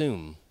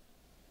consume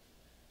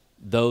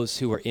those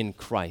who are in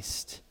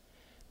Christ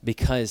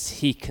because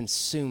he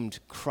consumed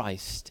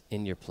Christ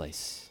in your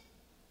place.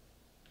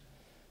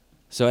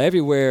 So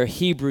everywhere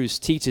Hebrews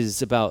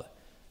teaches about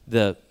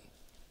the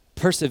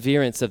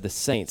perseverance of the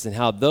saints and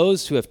how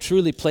those who have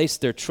truly placed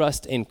their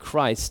trust in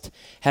Christ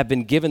have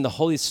been given the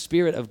Holy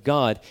Spirit of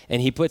God,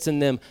 and he puts in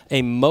them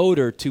a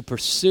motor to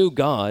pursue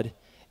God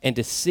and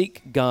to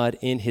seek God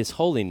in his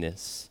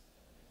holiness.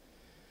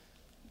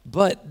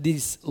 But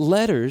these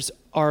letters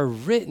are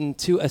written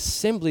to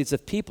assemblies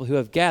of people who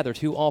have gathered,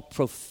 who all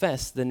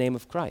profess the name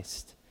of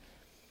Christ.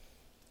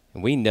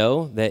 And we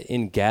know that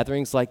in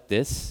gatherings like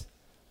this,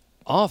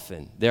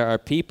 often there are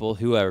people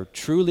who are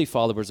truly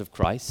followers of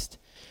Christ,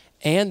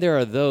 and there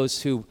are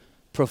those who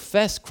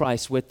profess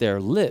Christ with their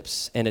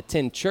lips and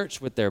attend church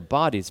with their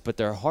bodies, but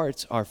their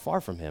hearts are far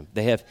from him.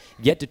 They have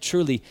yet to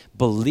truly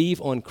believe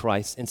on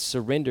Christ and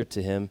surrender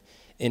to him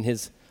in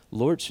his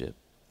lordship.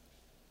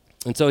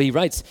 And so he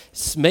writes,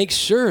 make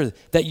sure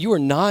that you are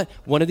not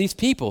one of these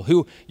people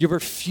who you're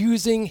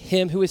refusing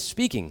him who is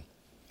speaking.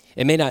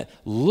 It may not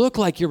look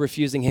like you're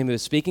refusing him who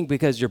is speaking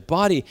because your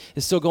body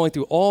is still going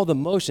through all the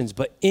motions,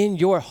 but in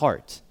your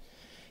heart,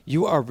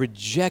 you are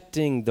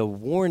rejecting the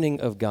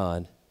warning of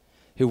God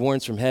who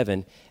warns from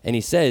heaven. And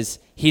he says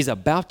he's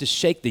about to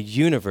shake the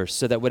universe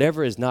so that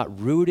whatever is not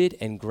rooted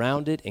and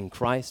grounded in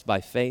Christ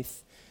by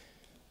faith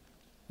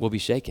will be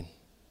shaken.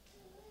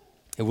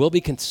 It will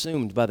be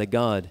consumed by the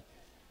God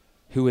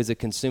who is a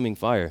consuming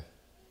fire.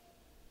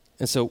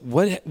 And so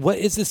what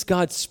is this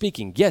God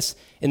speaking? Yes,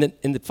 in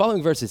the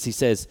following verses, he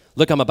says,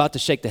 look, I'm about to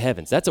shake the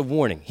heavens. That's a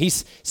warning.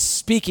 He's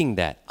speaking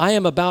that. I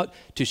am about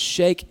to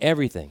shake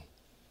everything.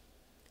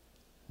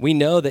 We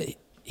know that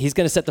he's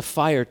going to set the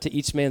fire to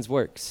each man's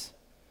works.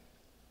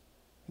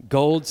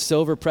 Gold,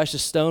 silver,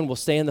 precious stone will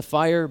stay in the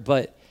fire,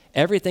 but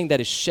everything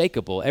that is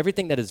shakeable,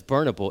 everything that is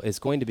burnable is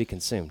going to be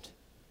consumed.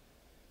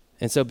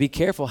 And so be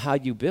careful how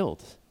you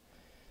build.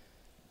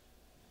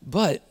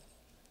 But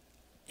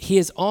he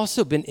has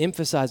also been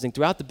emphasizing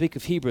throughout the book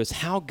of Hebrews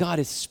how God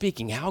is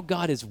speaking, how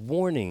God is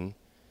warning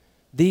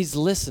these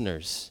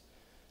listeners.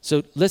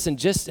 So listen,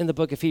 just in the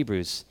book of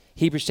Hebrews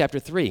chapter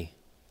 3,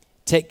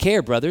 take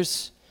care,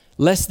 brothers,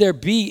 lest there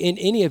be in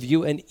any of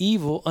you an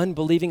evil,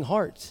 unbelieving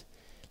heart,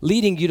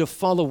 leading you to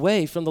fall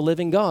away from the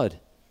living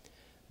God.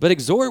 But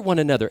exhort one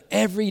another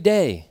every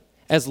day,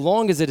 as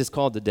long as it is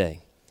called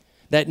today,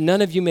 that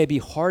none of you may be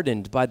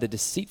hardened by the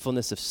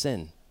deceitfulness of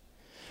sin.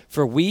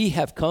 For we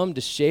have come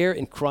to share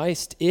in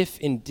Christ if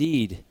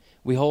indeed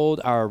we hold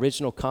our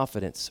original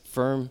confidence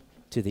firm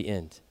to the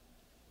end.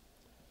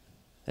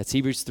 That's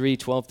Hebrews 3,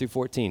 12 through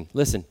 14.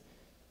 Listen,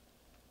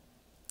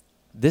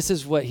 this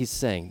is what he's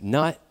saying.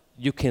 Not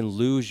you can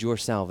lose your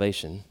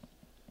salvation.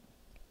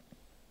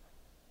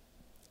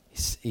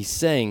 He's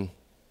saying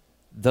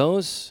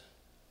those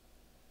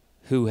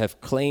who have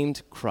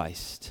claimed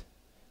Christ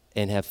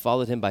and have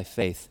followed him by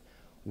faith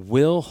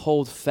will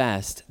hold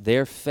fast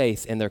their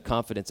faith and their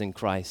confidence in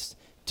Christ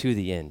to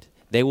the end.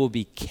 They will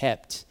be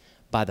kept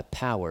by the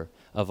power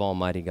of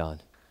Almighty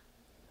God.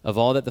 Of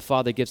all that the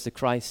Father gives to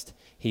Christ,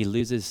 he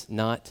loses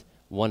not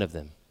one of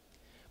them.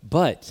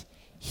 But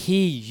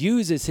he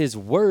uses his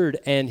word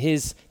and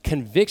his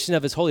conviction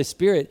of his Holy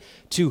Spirit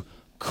to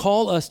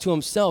call us to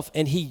himself,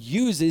 and he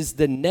uses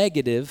the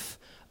negative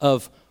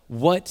of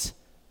what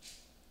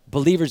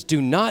believers do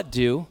not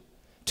do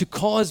to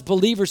cause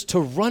believers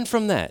to run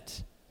from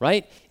that.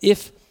 Right?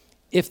 If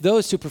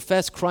those who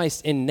profess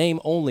Christ in name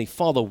only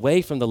fall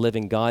away from the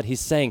living God, he's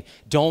saying,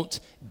 don't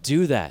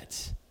do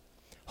that.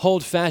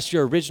 Hold fast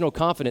your original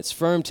confidence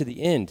firm to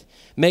the end.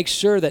 Make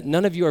sure that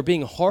none of you are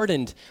being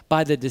hardened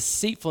by the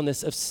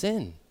deceitfulness of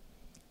sin.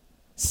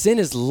 Sin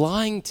is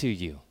lying to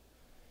you.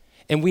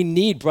 And we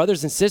need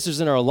brothers and sisters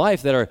in our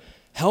life that are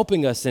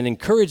helping us and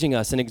encouraging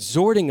us and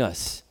exhorting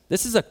us.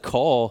 This is a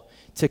call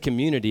to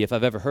community if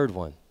I've ever heard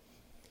one.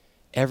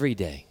 Every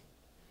day.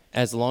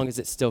 As long as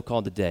it's still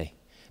called today.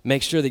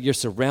 Make sure that you're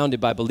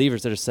surrounded by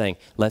believers that are saying,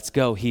 let's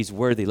go, he's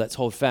worthy. Let's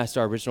hold fast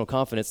our original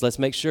confidence. Let's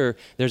make sure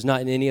there's not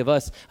in any of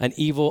us an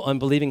evil,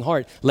 unbelieving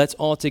heart. Let's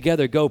all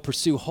together go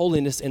pursue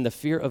holiness in the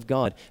fear of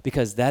God,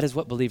 because that is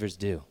what believers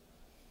do.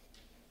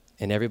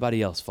 And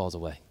everybody else falls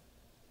away.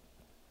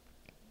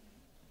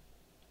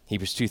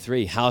 Hebrews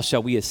 2:3, how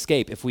shall we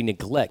escape if we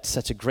neglect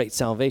such a great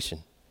salvation?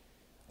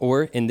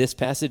 Or in this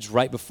passage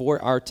right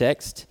before our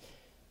text,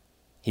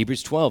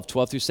 Hebrews 12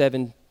 through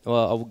 7,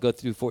 well, I'll go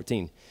through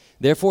 14.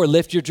 Therefore,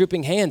 lift your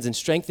drooping hands and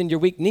strengthen your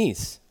weak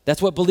knees.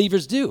 That's what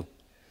believers do.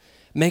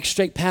 Make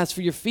straight paths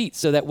for your feet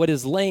so that what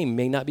is lame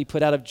may not be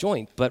put out of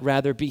joint, but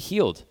rather be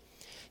healed.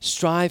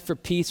 Strive for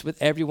peace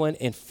with everyone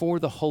and for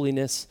the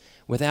holiness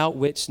without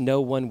which no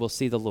one will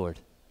see the Lord.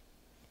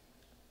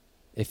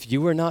 If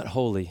you are not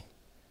holy,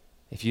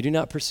 if you do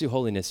not pursue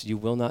holiness, you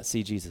will not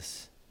see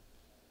Jesus.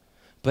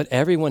 But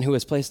everyone who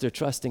has placed their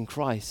trust in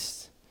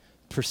Christ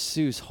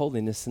pursues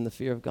holiness in the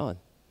fear of God.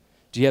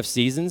 Do you have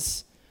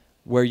seasons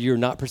where you're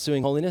not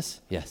pursuing holiness?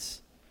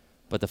 Yes.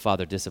 But the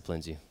Father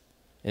disciplines you.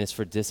 And it's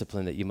for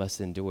discipline that you must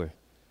endure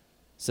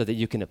so that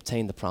you can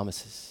obtain the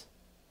promises.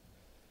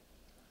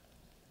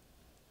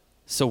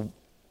 So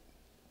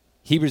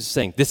Hebrews is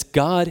saying, this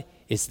God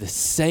is the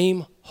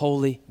same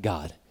holy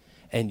God,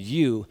 and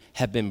you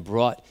have been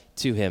brought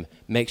to him.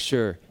 Make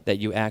sure that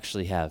you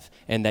actually have,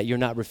 and that you're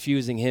not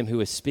refusing him who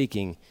is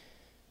speaking.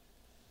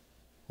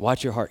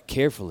 Watch your heart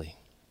carefully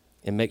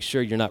and make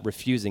sure you're not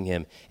refusing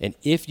him. And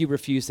if you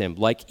refuse him,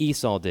 like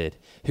Esau did,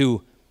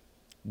 who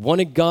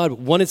wanted God,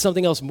 wanted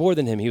something else more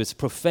than him, he was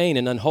profane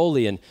and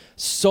unholy and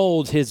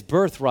sold his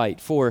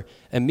birthright for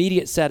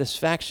immediate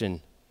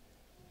satisfaction,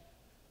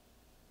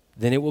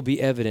 then it will be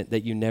evident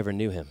that you never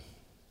knew him.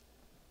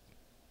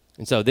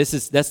 And so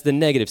that's the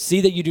negative.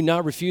 See that you do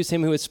not refuse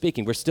him who is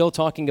speaking. We're still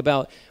talking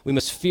about we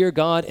must fear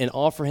God and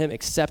offer him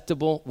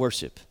acceptable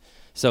worship.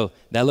 So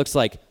that looks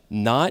like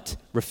not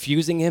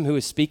refusing him who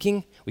is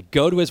speaking. We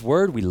go to his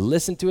word, we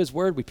listen to his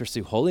word, we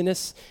pursue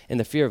holiness and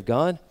the fear of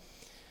God.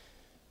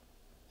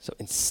 So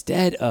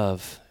instead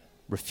of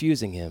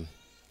refusing him,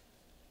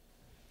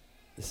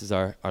 this is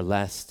our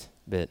last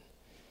bit.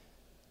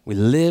 We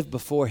live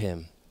before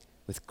him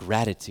with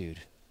gratitude,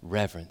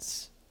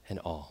 reverence, and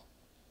awe.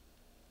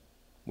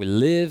 We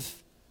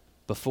live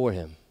before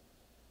him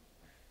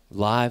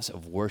lives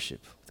of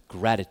worship with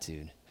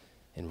gratitude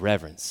and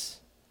reverence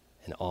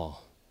and awe.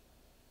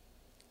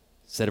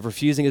 Instead of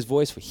refusing his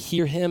voice, we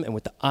hear him, and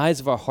with the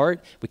eyes of our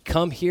heart, we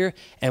come here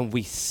and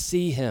we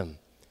see him.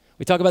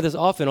 We talk about this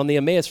often on the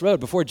Emmaus Road.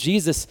 Before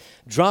Jesus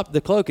dropped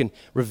the cloak and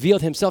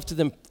revealed himself to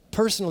them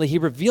personally, he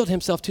revealed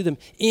himself to them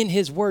in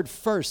his word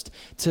first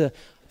to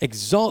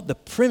exalt the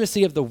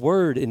primacy of the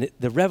word in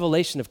the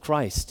revelation of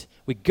Christ.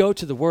 We go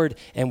to the word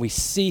and we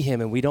see him,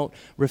 and we don't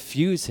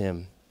refuse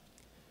him.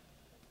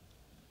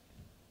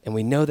 And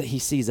we know that he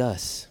sees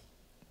us.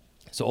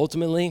 So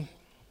ultimately,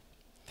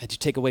 had you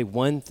take away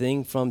one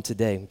thing from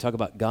today, we talk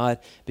about God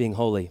being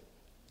holy.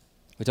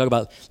 We talk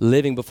about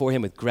living before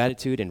him with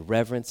gratitude and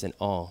reverence and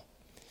awe.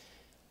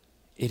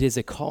 It is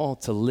a call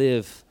to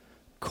live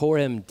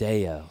coram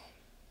Deo.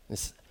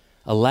 It's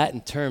a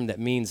Latin term that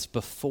means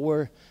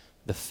before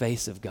the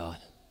face of God.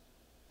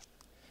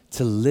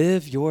 To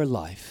live your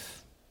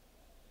life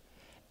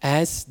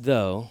as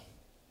though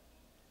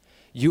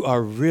you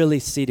are really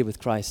seated with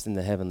Christ in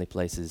the heavenly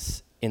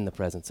places in the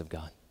presence of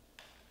God.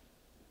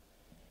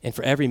 And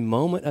for every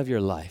moment of your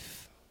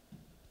life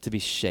to be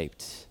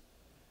shaped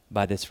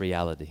by this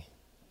reality.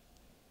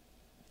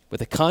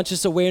 With a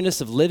conscious awareness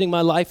of living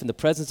my life in the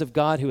presence of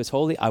God who is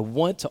holy, I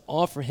want to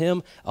offer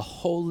him a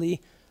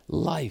holy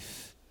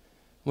life.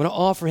 I want to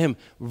offer him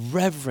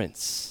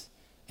reverence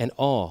and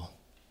awe.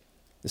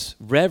 This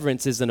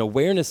reverence is an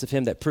awareness of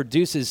him that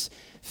produces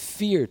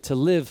fear, to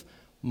live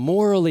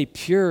morally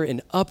pure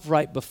and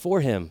upright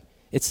before him.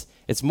 It's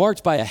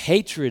marked by a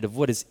hatred of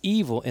what is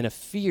evil and a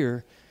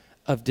fear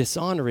of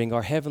dishonoring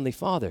our Heavenly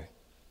Father.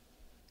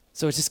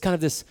 So it's just kind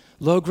of this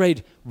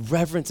low-grade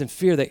reverence and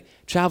fear that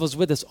travels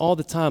with us all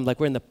the time, like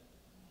we're in the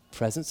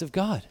presence of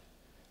God.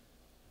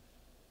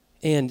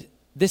 And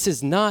this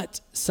is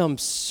not some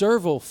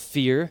servile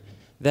fear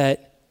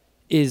that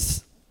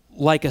is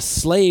like a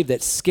slave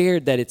that's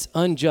scared that its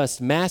unjust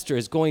master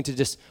is going to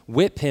just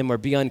whip him or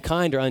be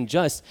unkind or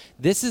unjust.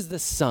 This is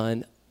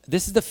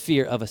the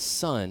fear of a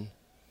son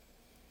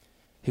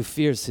who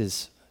fears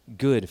his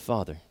good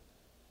father.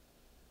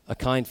 A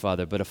kind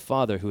father, but a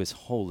father who is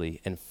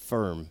holy and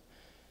firm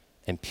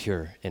and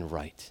pure and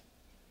right.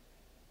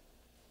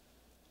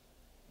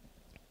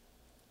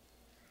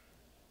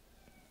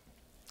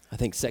 I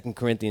think 2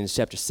 Corinthians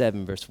chapter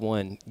 7, verse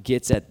 1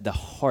 gets at the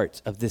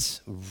heart of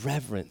this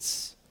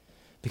reverence,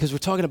 because we're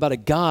talking about a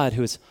God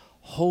who is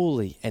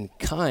holy and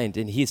kind,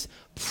 and he's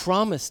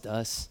promised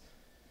us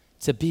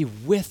to be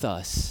with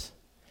us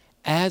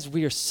as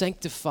we are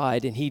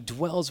sanctified, and he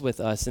dwells with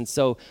us. And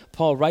so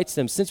Paul writes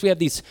them, since we have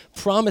these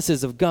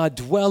promises of God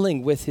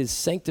dwelling with his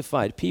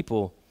sanctified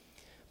people,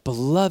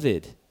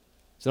 beloved,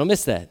 so don't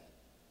miss that,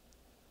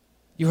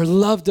 you are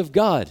loved of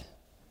God.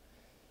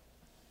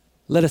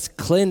 Let us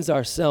cleanse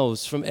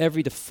ourselves from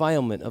every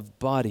defilement of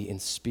body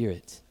and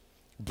spirit,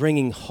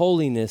 bringing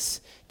holiness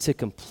to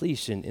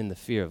completion in the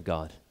fear of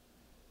God.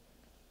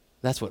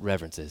 That's what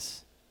reverence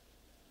is.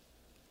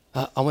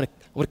 I want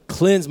to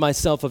cleanse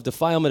myself of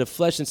defilement of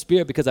flesh and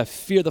spirit because I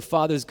fear the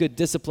Father's good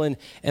discipline,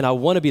 and I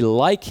want to be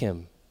like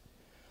him.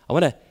 I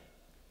want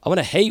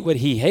to hate what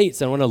he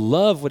hates, and I want to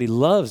love what he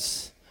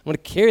loves. I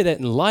want to carry that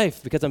in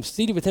life because I'm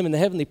seated with him in the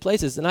heavenly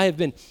places, and I have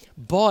been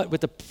bought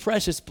with the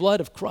precious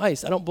blood of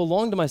Christ. I don't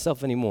belong to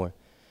myself anymore.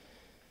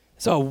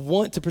 So I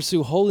want to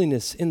pursue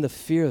holiness in the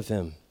fear of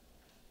him.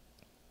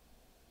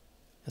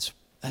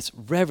 That's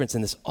reverence,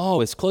 and this awe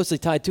is closely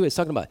tied to it. It's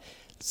talking about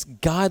this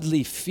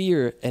godly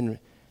fear and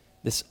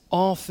this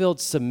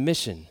awe-filled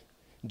submission.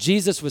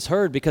 Jesus was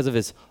heard because of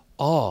his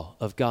awe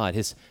of God,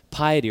 his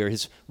piety or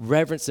his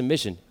reverent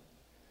submission.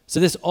 So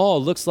this awe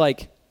looks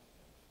like,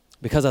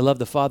 because I love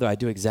the Father, I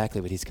do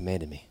exactly what he's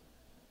commanded me.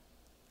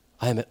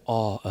 I am in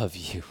awe of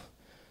you,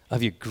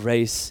 of your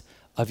grace,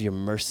 of your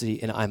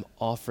mercy, and I'm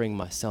offering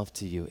myself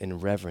to you in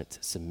reverent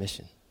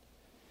submission.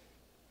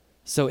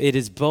 So it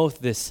is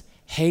both this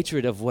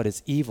hatred of what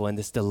is evil and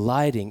this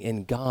delighting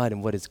in God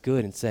and what is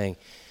good, and saying,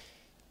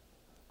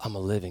 I'm a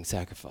living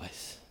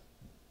sacrifice.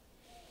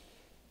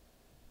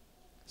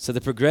 So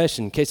the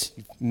progression, in case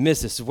you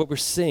missed this, is what we're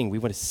seeing. We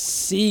want to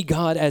see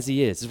God as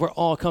he is. This is where it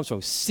all comes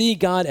from. See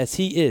God as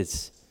he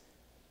is.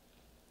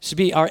 It should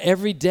be our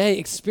everyday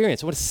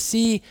experience. I want to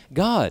see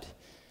God.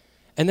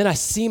 And then I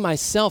see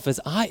myself as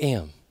I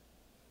am.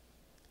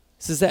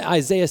 This is that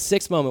Isaiah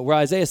 6 moment where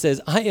Isaiah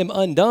says, I am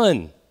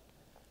undone.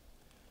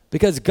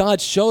 Because God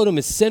showed him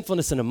his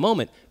sinfulness in a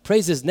moment.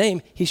 Praise his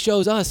name. He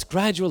shows us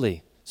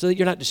gradually so that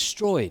you're not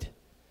destroyed.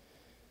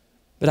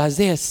 But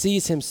Isaiah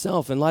sees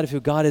himself in light of who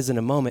God is in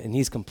a moment, and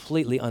he's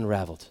completely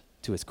unraveled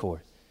to his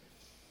core.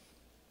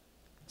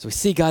 So we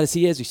see God as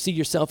he is. You see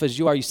yourself as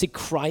you are. You see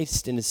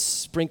Christ in his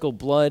sprinkled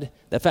blood.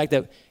 The fact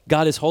that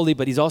God is holy,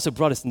 but he's also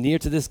brought us near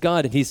to this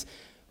God, and he's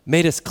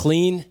made us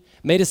clean,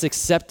 made us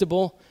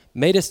acceptable,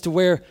 made us to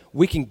where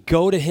we can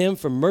go to him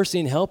for mercy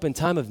and help in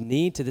time of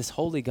need, to this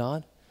holy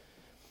God.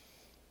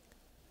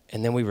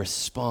 And then we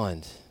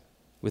respond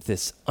with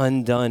this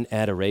undone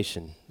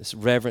adoration, this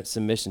reverent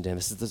submission to him.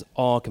 This is this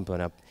all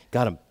component.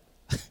 God,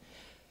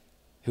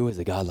 who is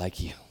a God like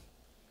you?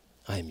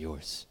 I am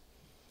yours.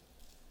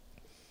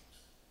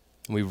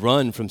 And we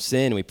run from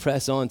sin and we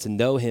press on to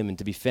know him and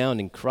to be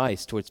found in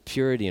Christ towards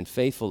purity and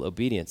faithful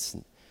obedience.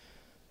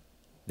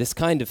 This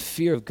kind of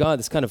fear of God,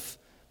 this kind of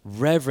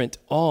reverent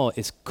awe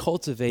is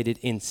cultivated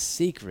in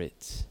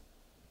secret,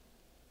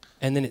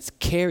 and then it's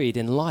carried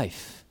in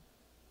life.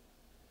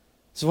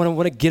 So I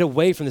want to get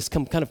away from this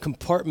kind of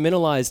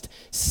compartmentalized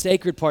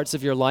sacred parts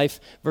of your life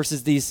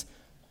versus these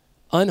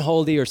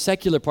unholy or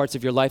secular parts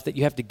of your life that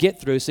you have to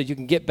get through so you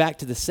can get back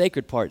to the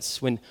sacred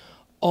parts, when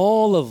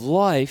all of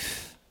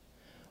life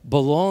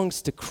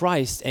belongs to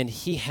Christ and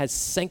he has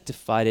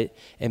sanctified it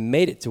and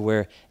made it to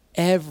where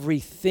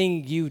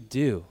everything you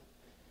do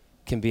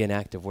can be an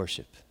act of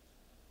worship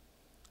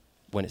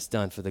when it's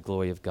done for the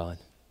glory of God.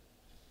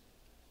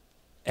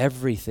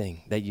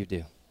 Everything that you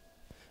do,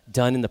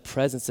 done in the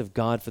presence of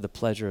God for the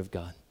pleasure of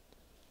God.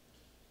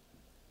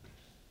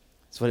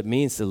 That's what it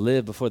means to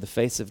live before the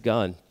face of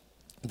God.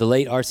 The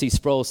late R.C.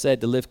 Sproul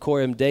said to live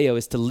coram Deo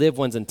is to live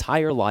one's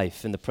entire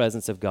life in the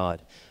presence of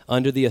God,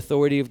 under the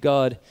authority of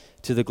God,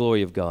 to the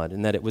glory of God,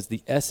 and that it was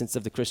the essence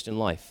of the Christian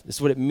life. This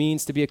is what it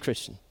means to be a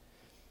Christian.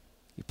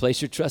 You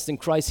place your trust in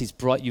Christ, he's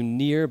brought you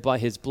near by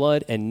his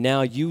blood, and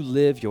now you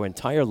live your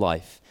entire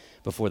life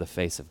before the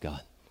face of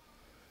God.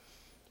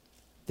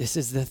 This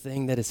is the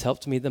thing that has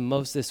helped me the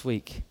most this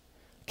week.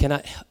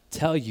 Cannot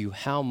tell you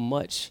how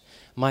much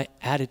my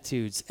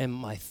attitudes and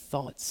my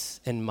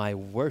thoughts and my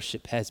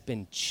worship has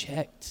been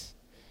checked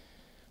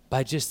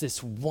by just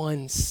this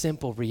one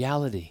simple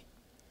reality.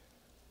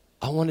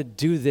 I want to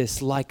do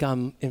this like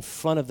I'm in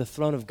front of the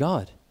throne of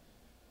God.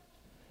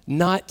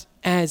 Not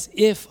as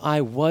if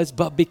I was,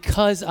 but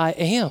because I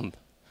am.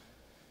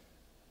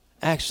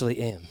 Actually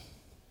am.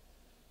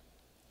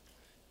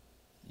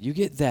 You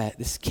get that?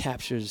 This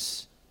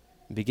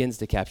begins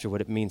to capture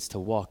what it means to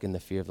walk in the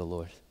fear of the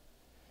Lord.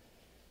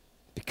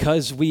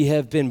 Because we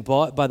have been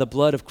bought by the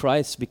blood of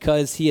Christ,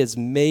 because he has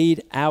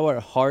made our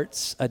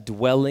hearts a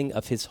dwelling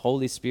of his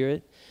Holy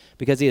Spirit,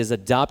 because he has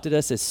adopted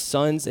us as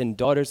sons and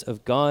daughters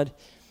of God,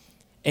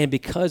 and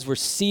because we're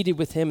seated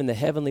with him in the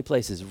heavenly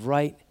places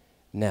right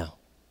now,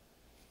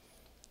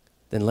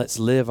 then let's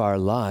live our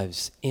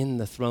lives in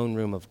the throne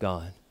room of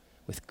God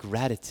with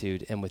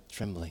gratitude and with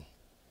trembling.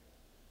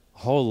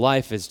 Whole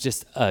life is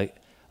just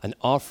an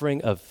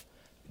offering of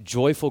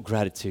joyful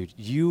gratitude.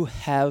 You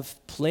have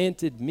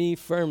planted me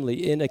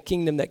firmly in a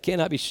kingdom that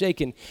cannot be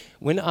shaken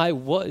when I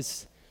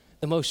was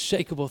the most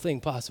shakeable thing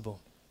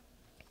possible.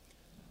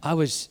 I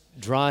was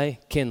dry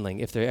kindling,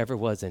 if there ever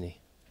was any.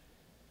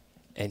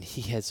 And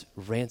he has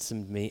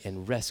ransomed me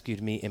and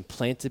rescued me and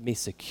planted me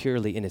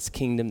securely in his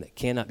kingdom that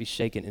cannot be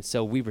shaken. And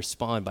so we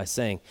respond by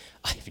saying,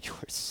 I am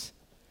yours.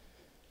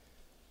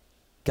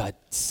 God,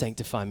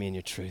 sanctify me in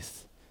your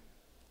truth.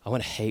 I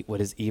want to hate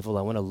what is evil.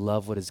 I want to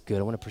love what is good.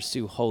 I want to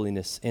pursue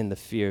holiness in the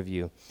fear of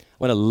you. I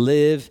want to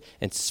live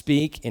and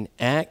speak and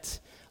act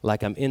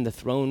like I'm in the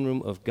throne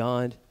room of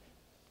God,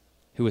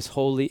 who is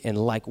holy, and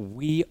like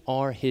we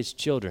are his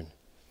children.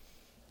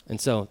 And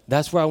so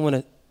that's where I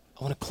want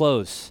to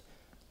close.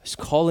 Just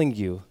calling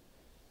you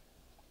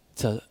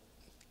to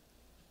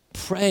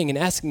praying and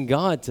asking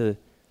God to,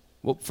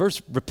 well,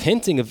 first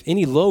repenting of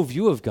any low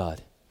view of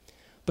God,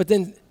 but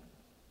then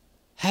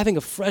having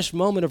a fresh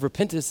moment of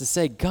repentance to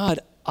say, God,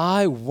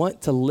 I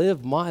want to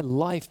live my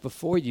life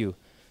before you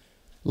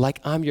like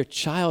I'm your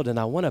child, and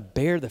I want to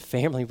bear the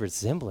family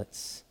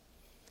resemblance.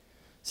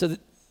 So that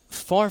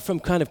far from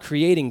kind of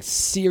creating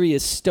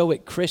serious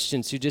stoic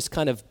Christians who just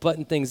kind of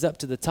button things up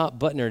to the top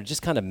button or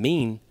just kind of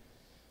mean,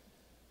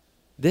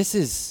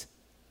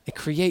 it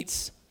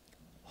creates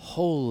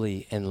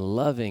holy and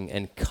loving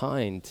and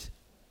kind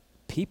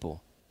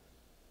people.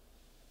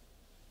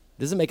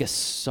 It doesn't make us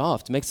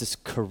soft, it makes us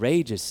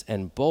courageous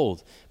and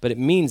bold. But it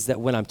means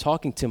that when I'm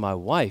talking to my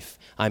wife,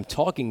 I'm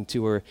talking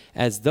to her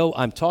as though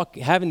I'm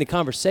having the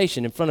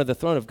conversation in front of the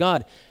throne of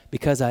God,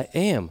 because I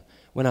am.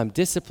 when I'm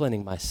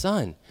disciplining my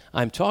son,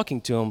 I'm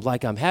talking to him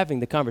like I'm having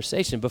the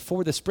conversation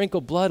before the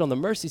sprinkled blood on the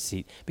mercy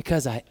seat,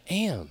 because I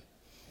am.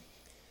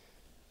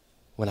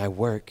 When I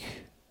work,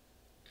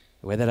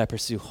 the way that I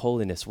pursue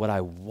holiness, what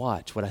I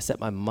watch, what I set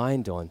my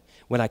mind on,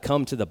 when I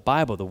come to the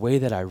Bible, the way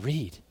that I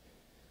read,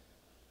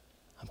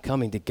 I'm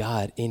coming to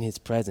God in his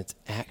presence,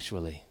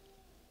 actually.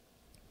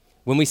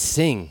 When we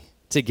sing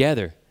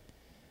together,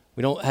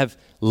 we don't have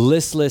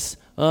listless,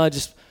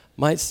 just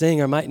might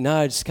sing or might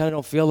not, I just kind of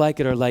don't feel like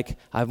it, or like,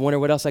 I wonder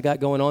what else I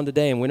got going on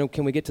today, and when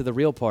can we get to the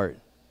real part?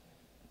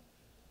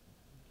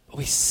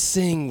 We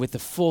sing with the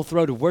full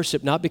throat of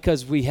worship, not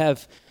because we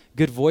have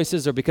good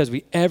voices or because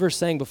we ever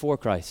sang before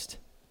Christ,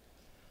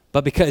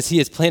 but because he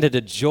has planted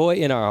a joy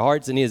in our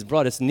hearts and he has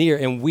brought us near,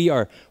 and we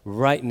are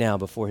right now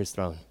before his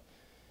throne.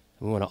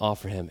 We want to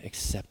offer him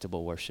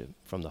acceptable worship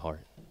from the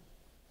heart.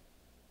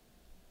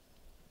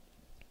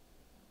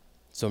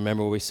 So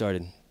remember where we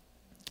started.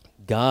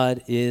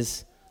 God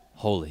is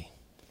holy,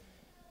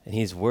 and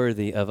he's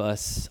worthy of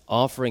us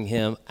offering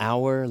him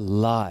our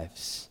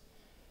lives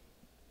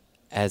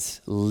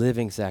as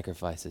living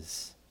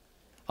sacrifices,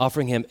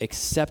 offering him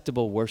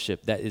acceptable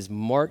worship that is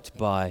marked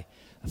by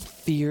a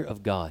fear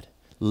of God,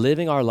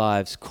 living our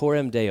lives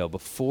coram Deo,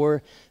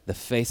 before the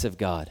face of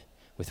God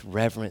with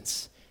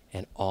reverence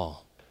and awe.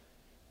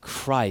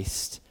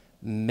 Christ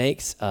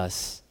makes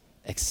us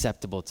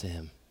acceptable to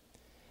him,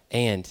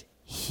 and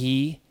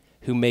he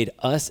who made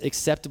us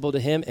acceptable to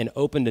him and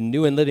opened a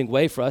new and living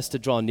way for us to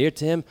draw near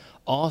to him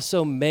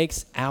also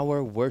makes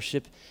our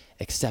worship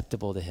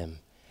acceptable to him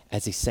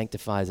as he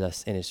sanctifies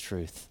us in his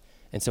truth.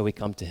 And so we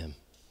come to him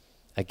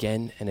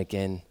again and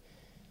again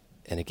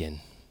and again.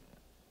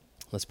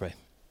 Let's pray.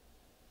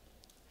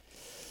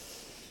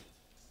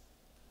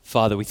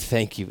 Father, we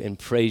thank you and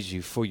praise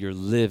you for your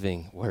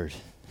living word.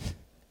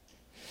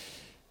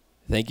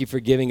 Thank you for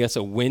giving us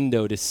a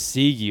window to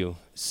see you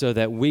so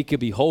that we could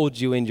behold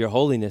you in your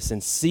holiness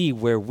and see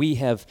where we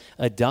have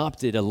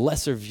adopted a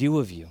lesser view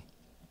of you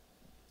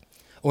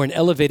or an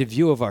elevated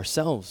view of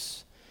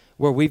ourselves,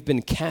 where we've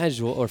been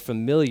casual or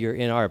familiar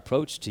in our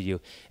approach to you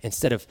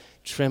instead of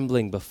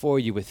trembling before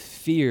you with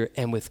fear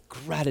and with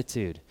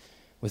gratitude,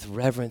 with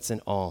reverence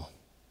and awe.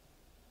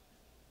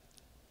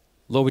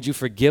 Lord, would you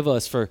forgive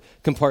us for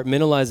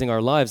compartmentalizing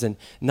our lives and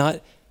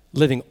not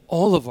living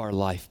all of our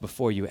life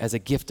before you as a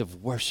gift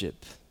of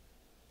worship.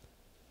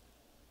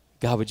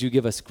 God, would you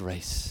give us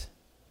grace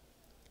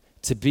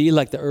to be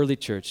like the early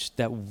church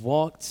that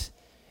walked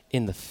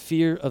in the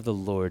fear of the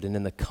Lord and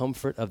in the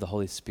comfort of the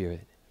Holy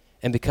Spirit.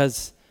 And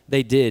because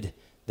they did,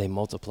 they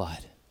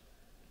multiplied.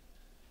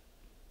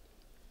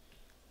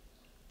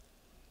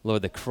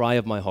 Lord, the cry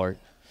of my heart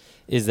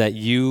is that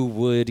you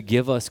would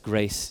give us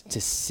grace to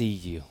see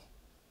you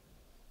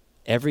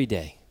every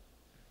day,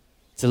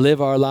 to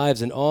live our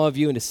lives in awe of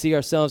you and to see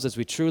ourselves as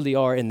we truly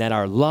are, and that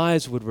our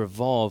lives would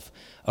revolve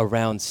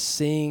around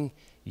seeing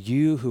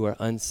you who are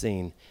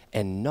unseen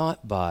and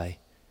not by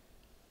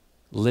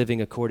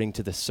living according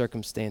to the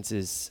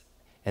circumstances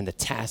and the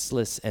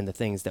taskless and the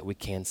things that we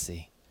can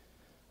see.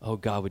 Oh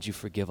God, would you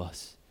forgive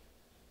us?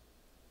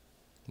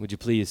 Would you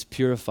please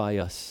purify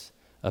us,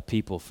 a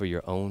people for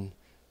your own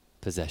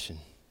possession?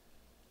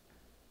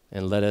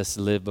 And let us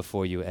live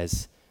before you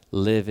as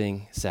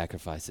living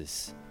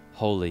sacrifices,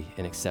 holy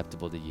and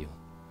acceptable to you,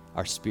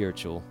 our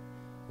spiritual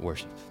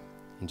worship.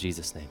 In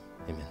Jesus' name,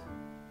 amen.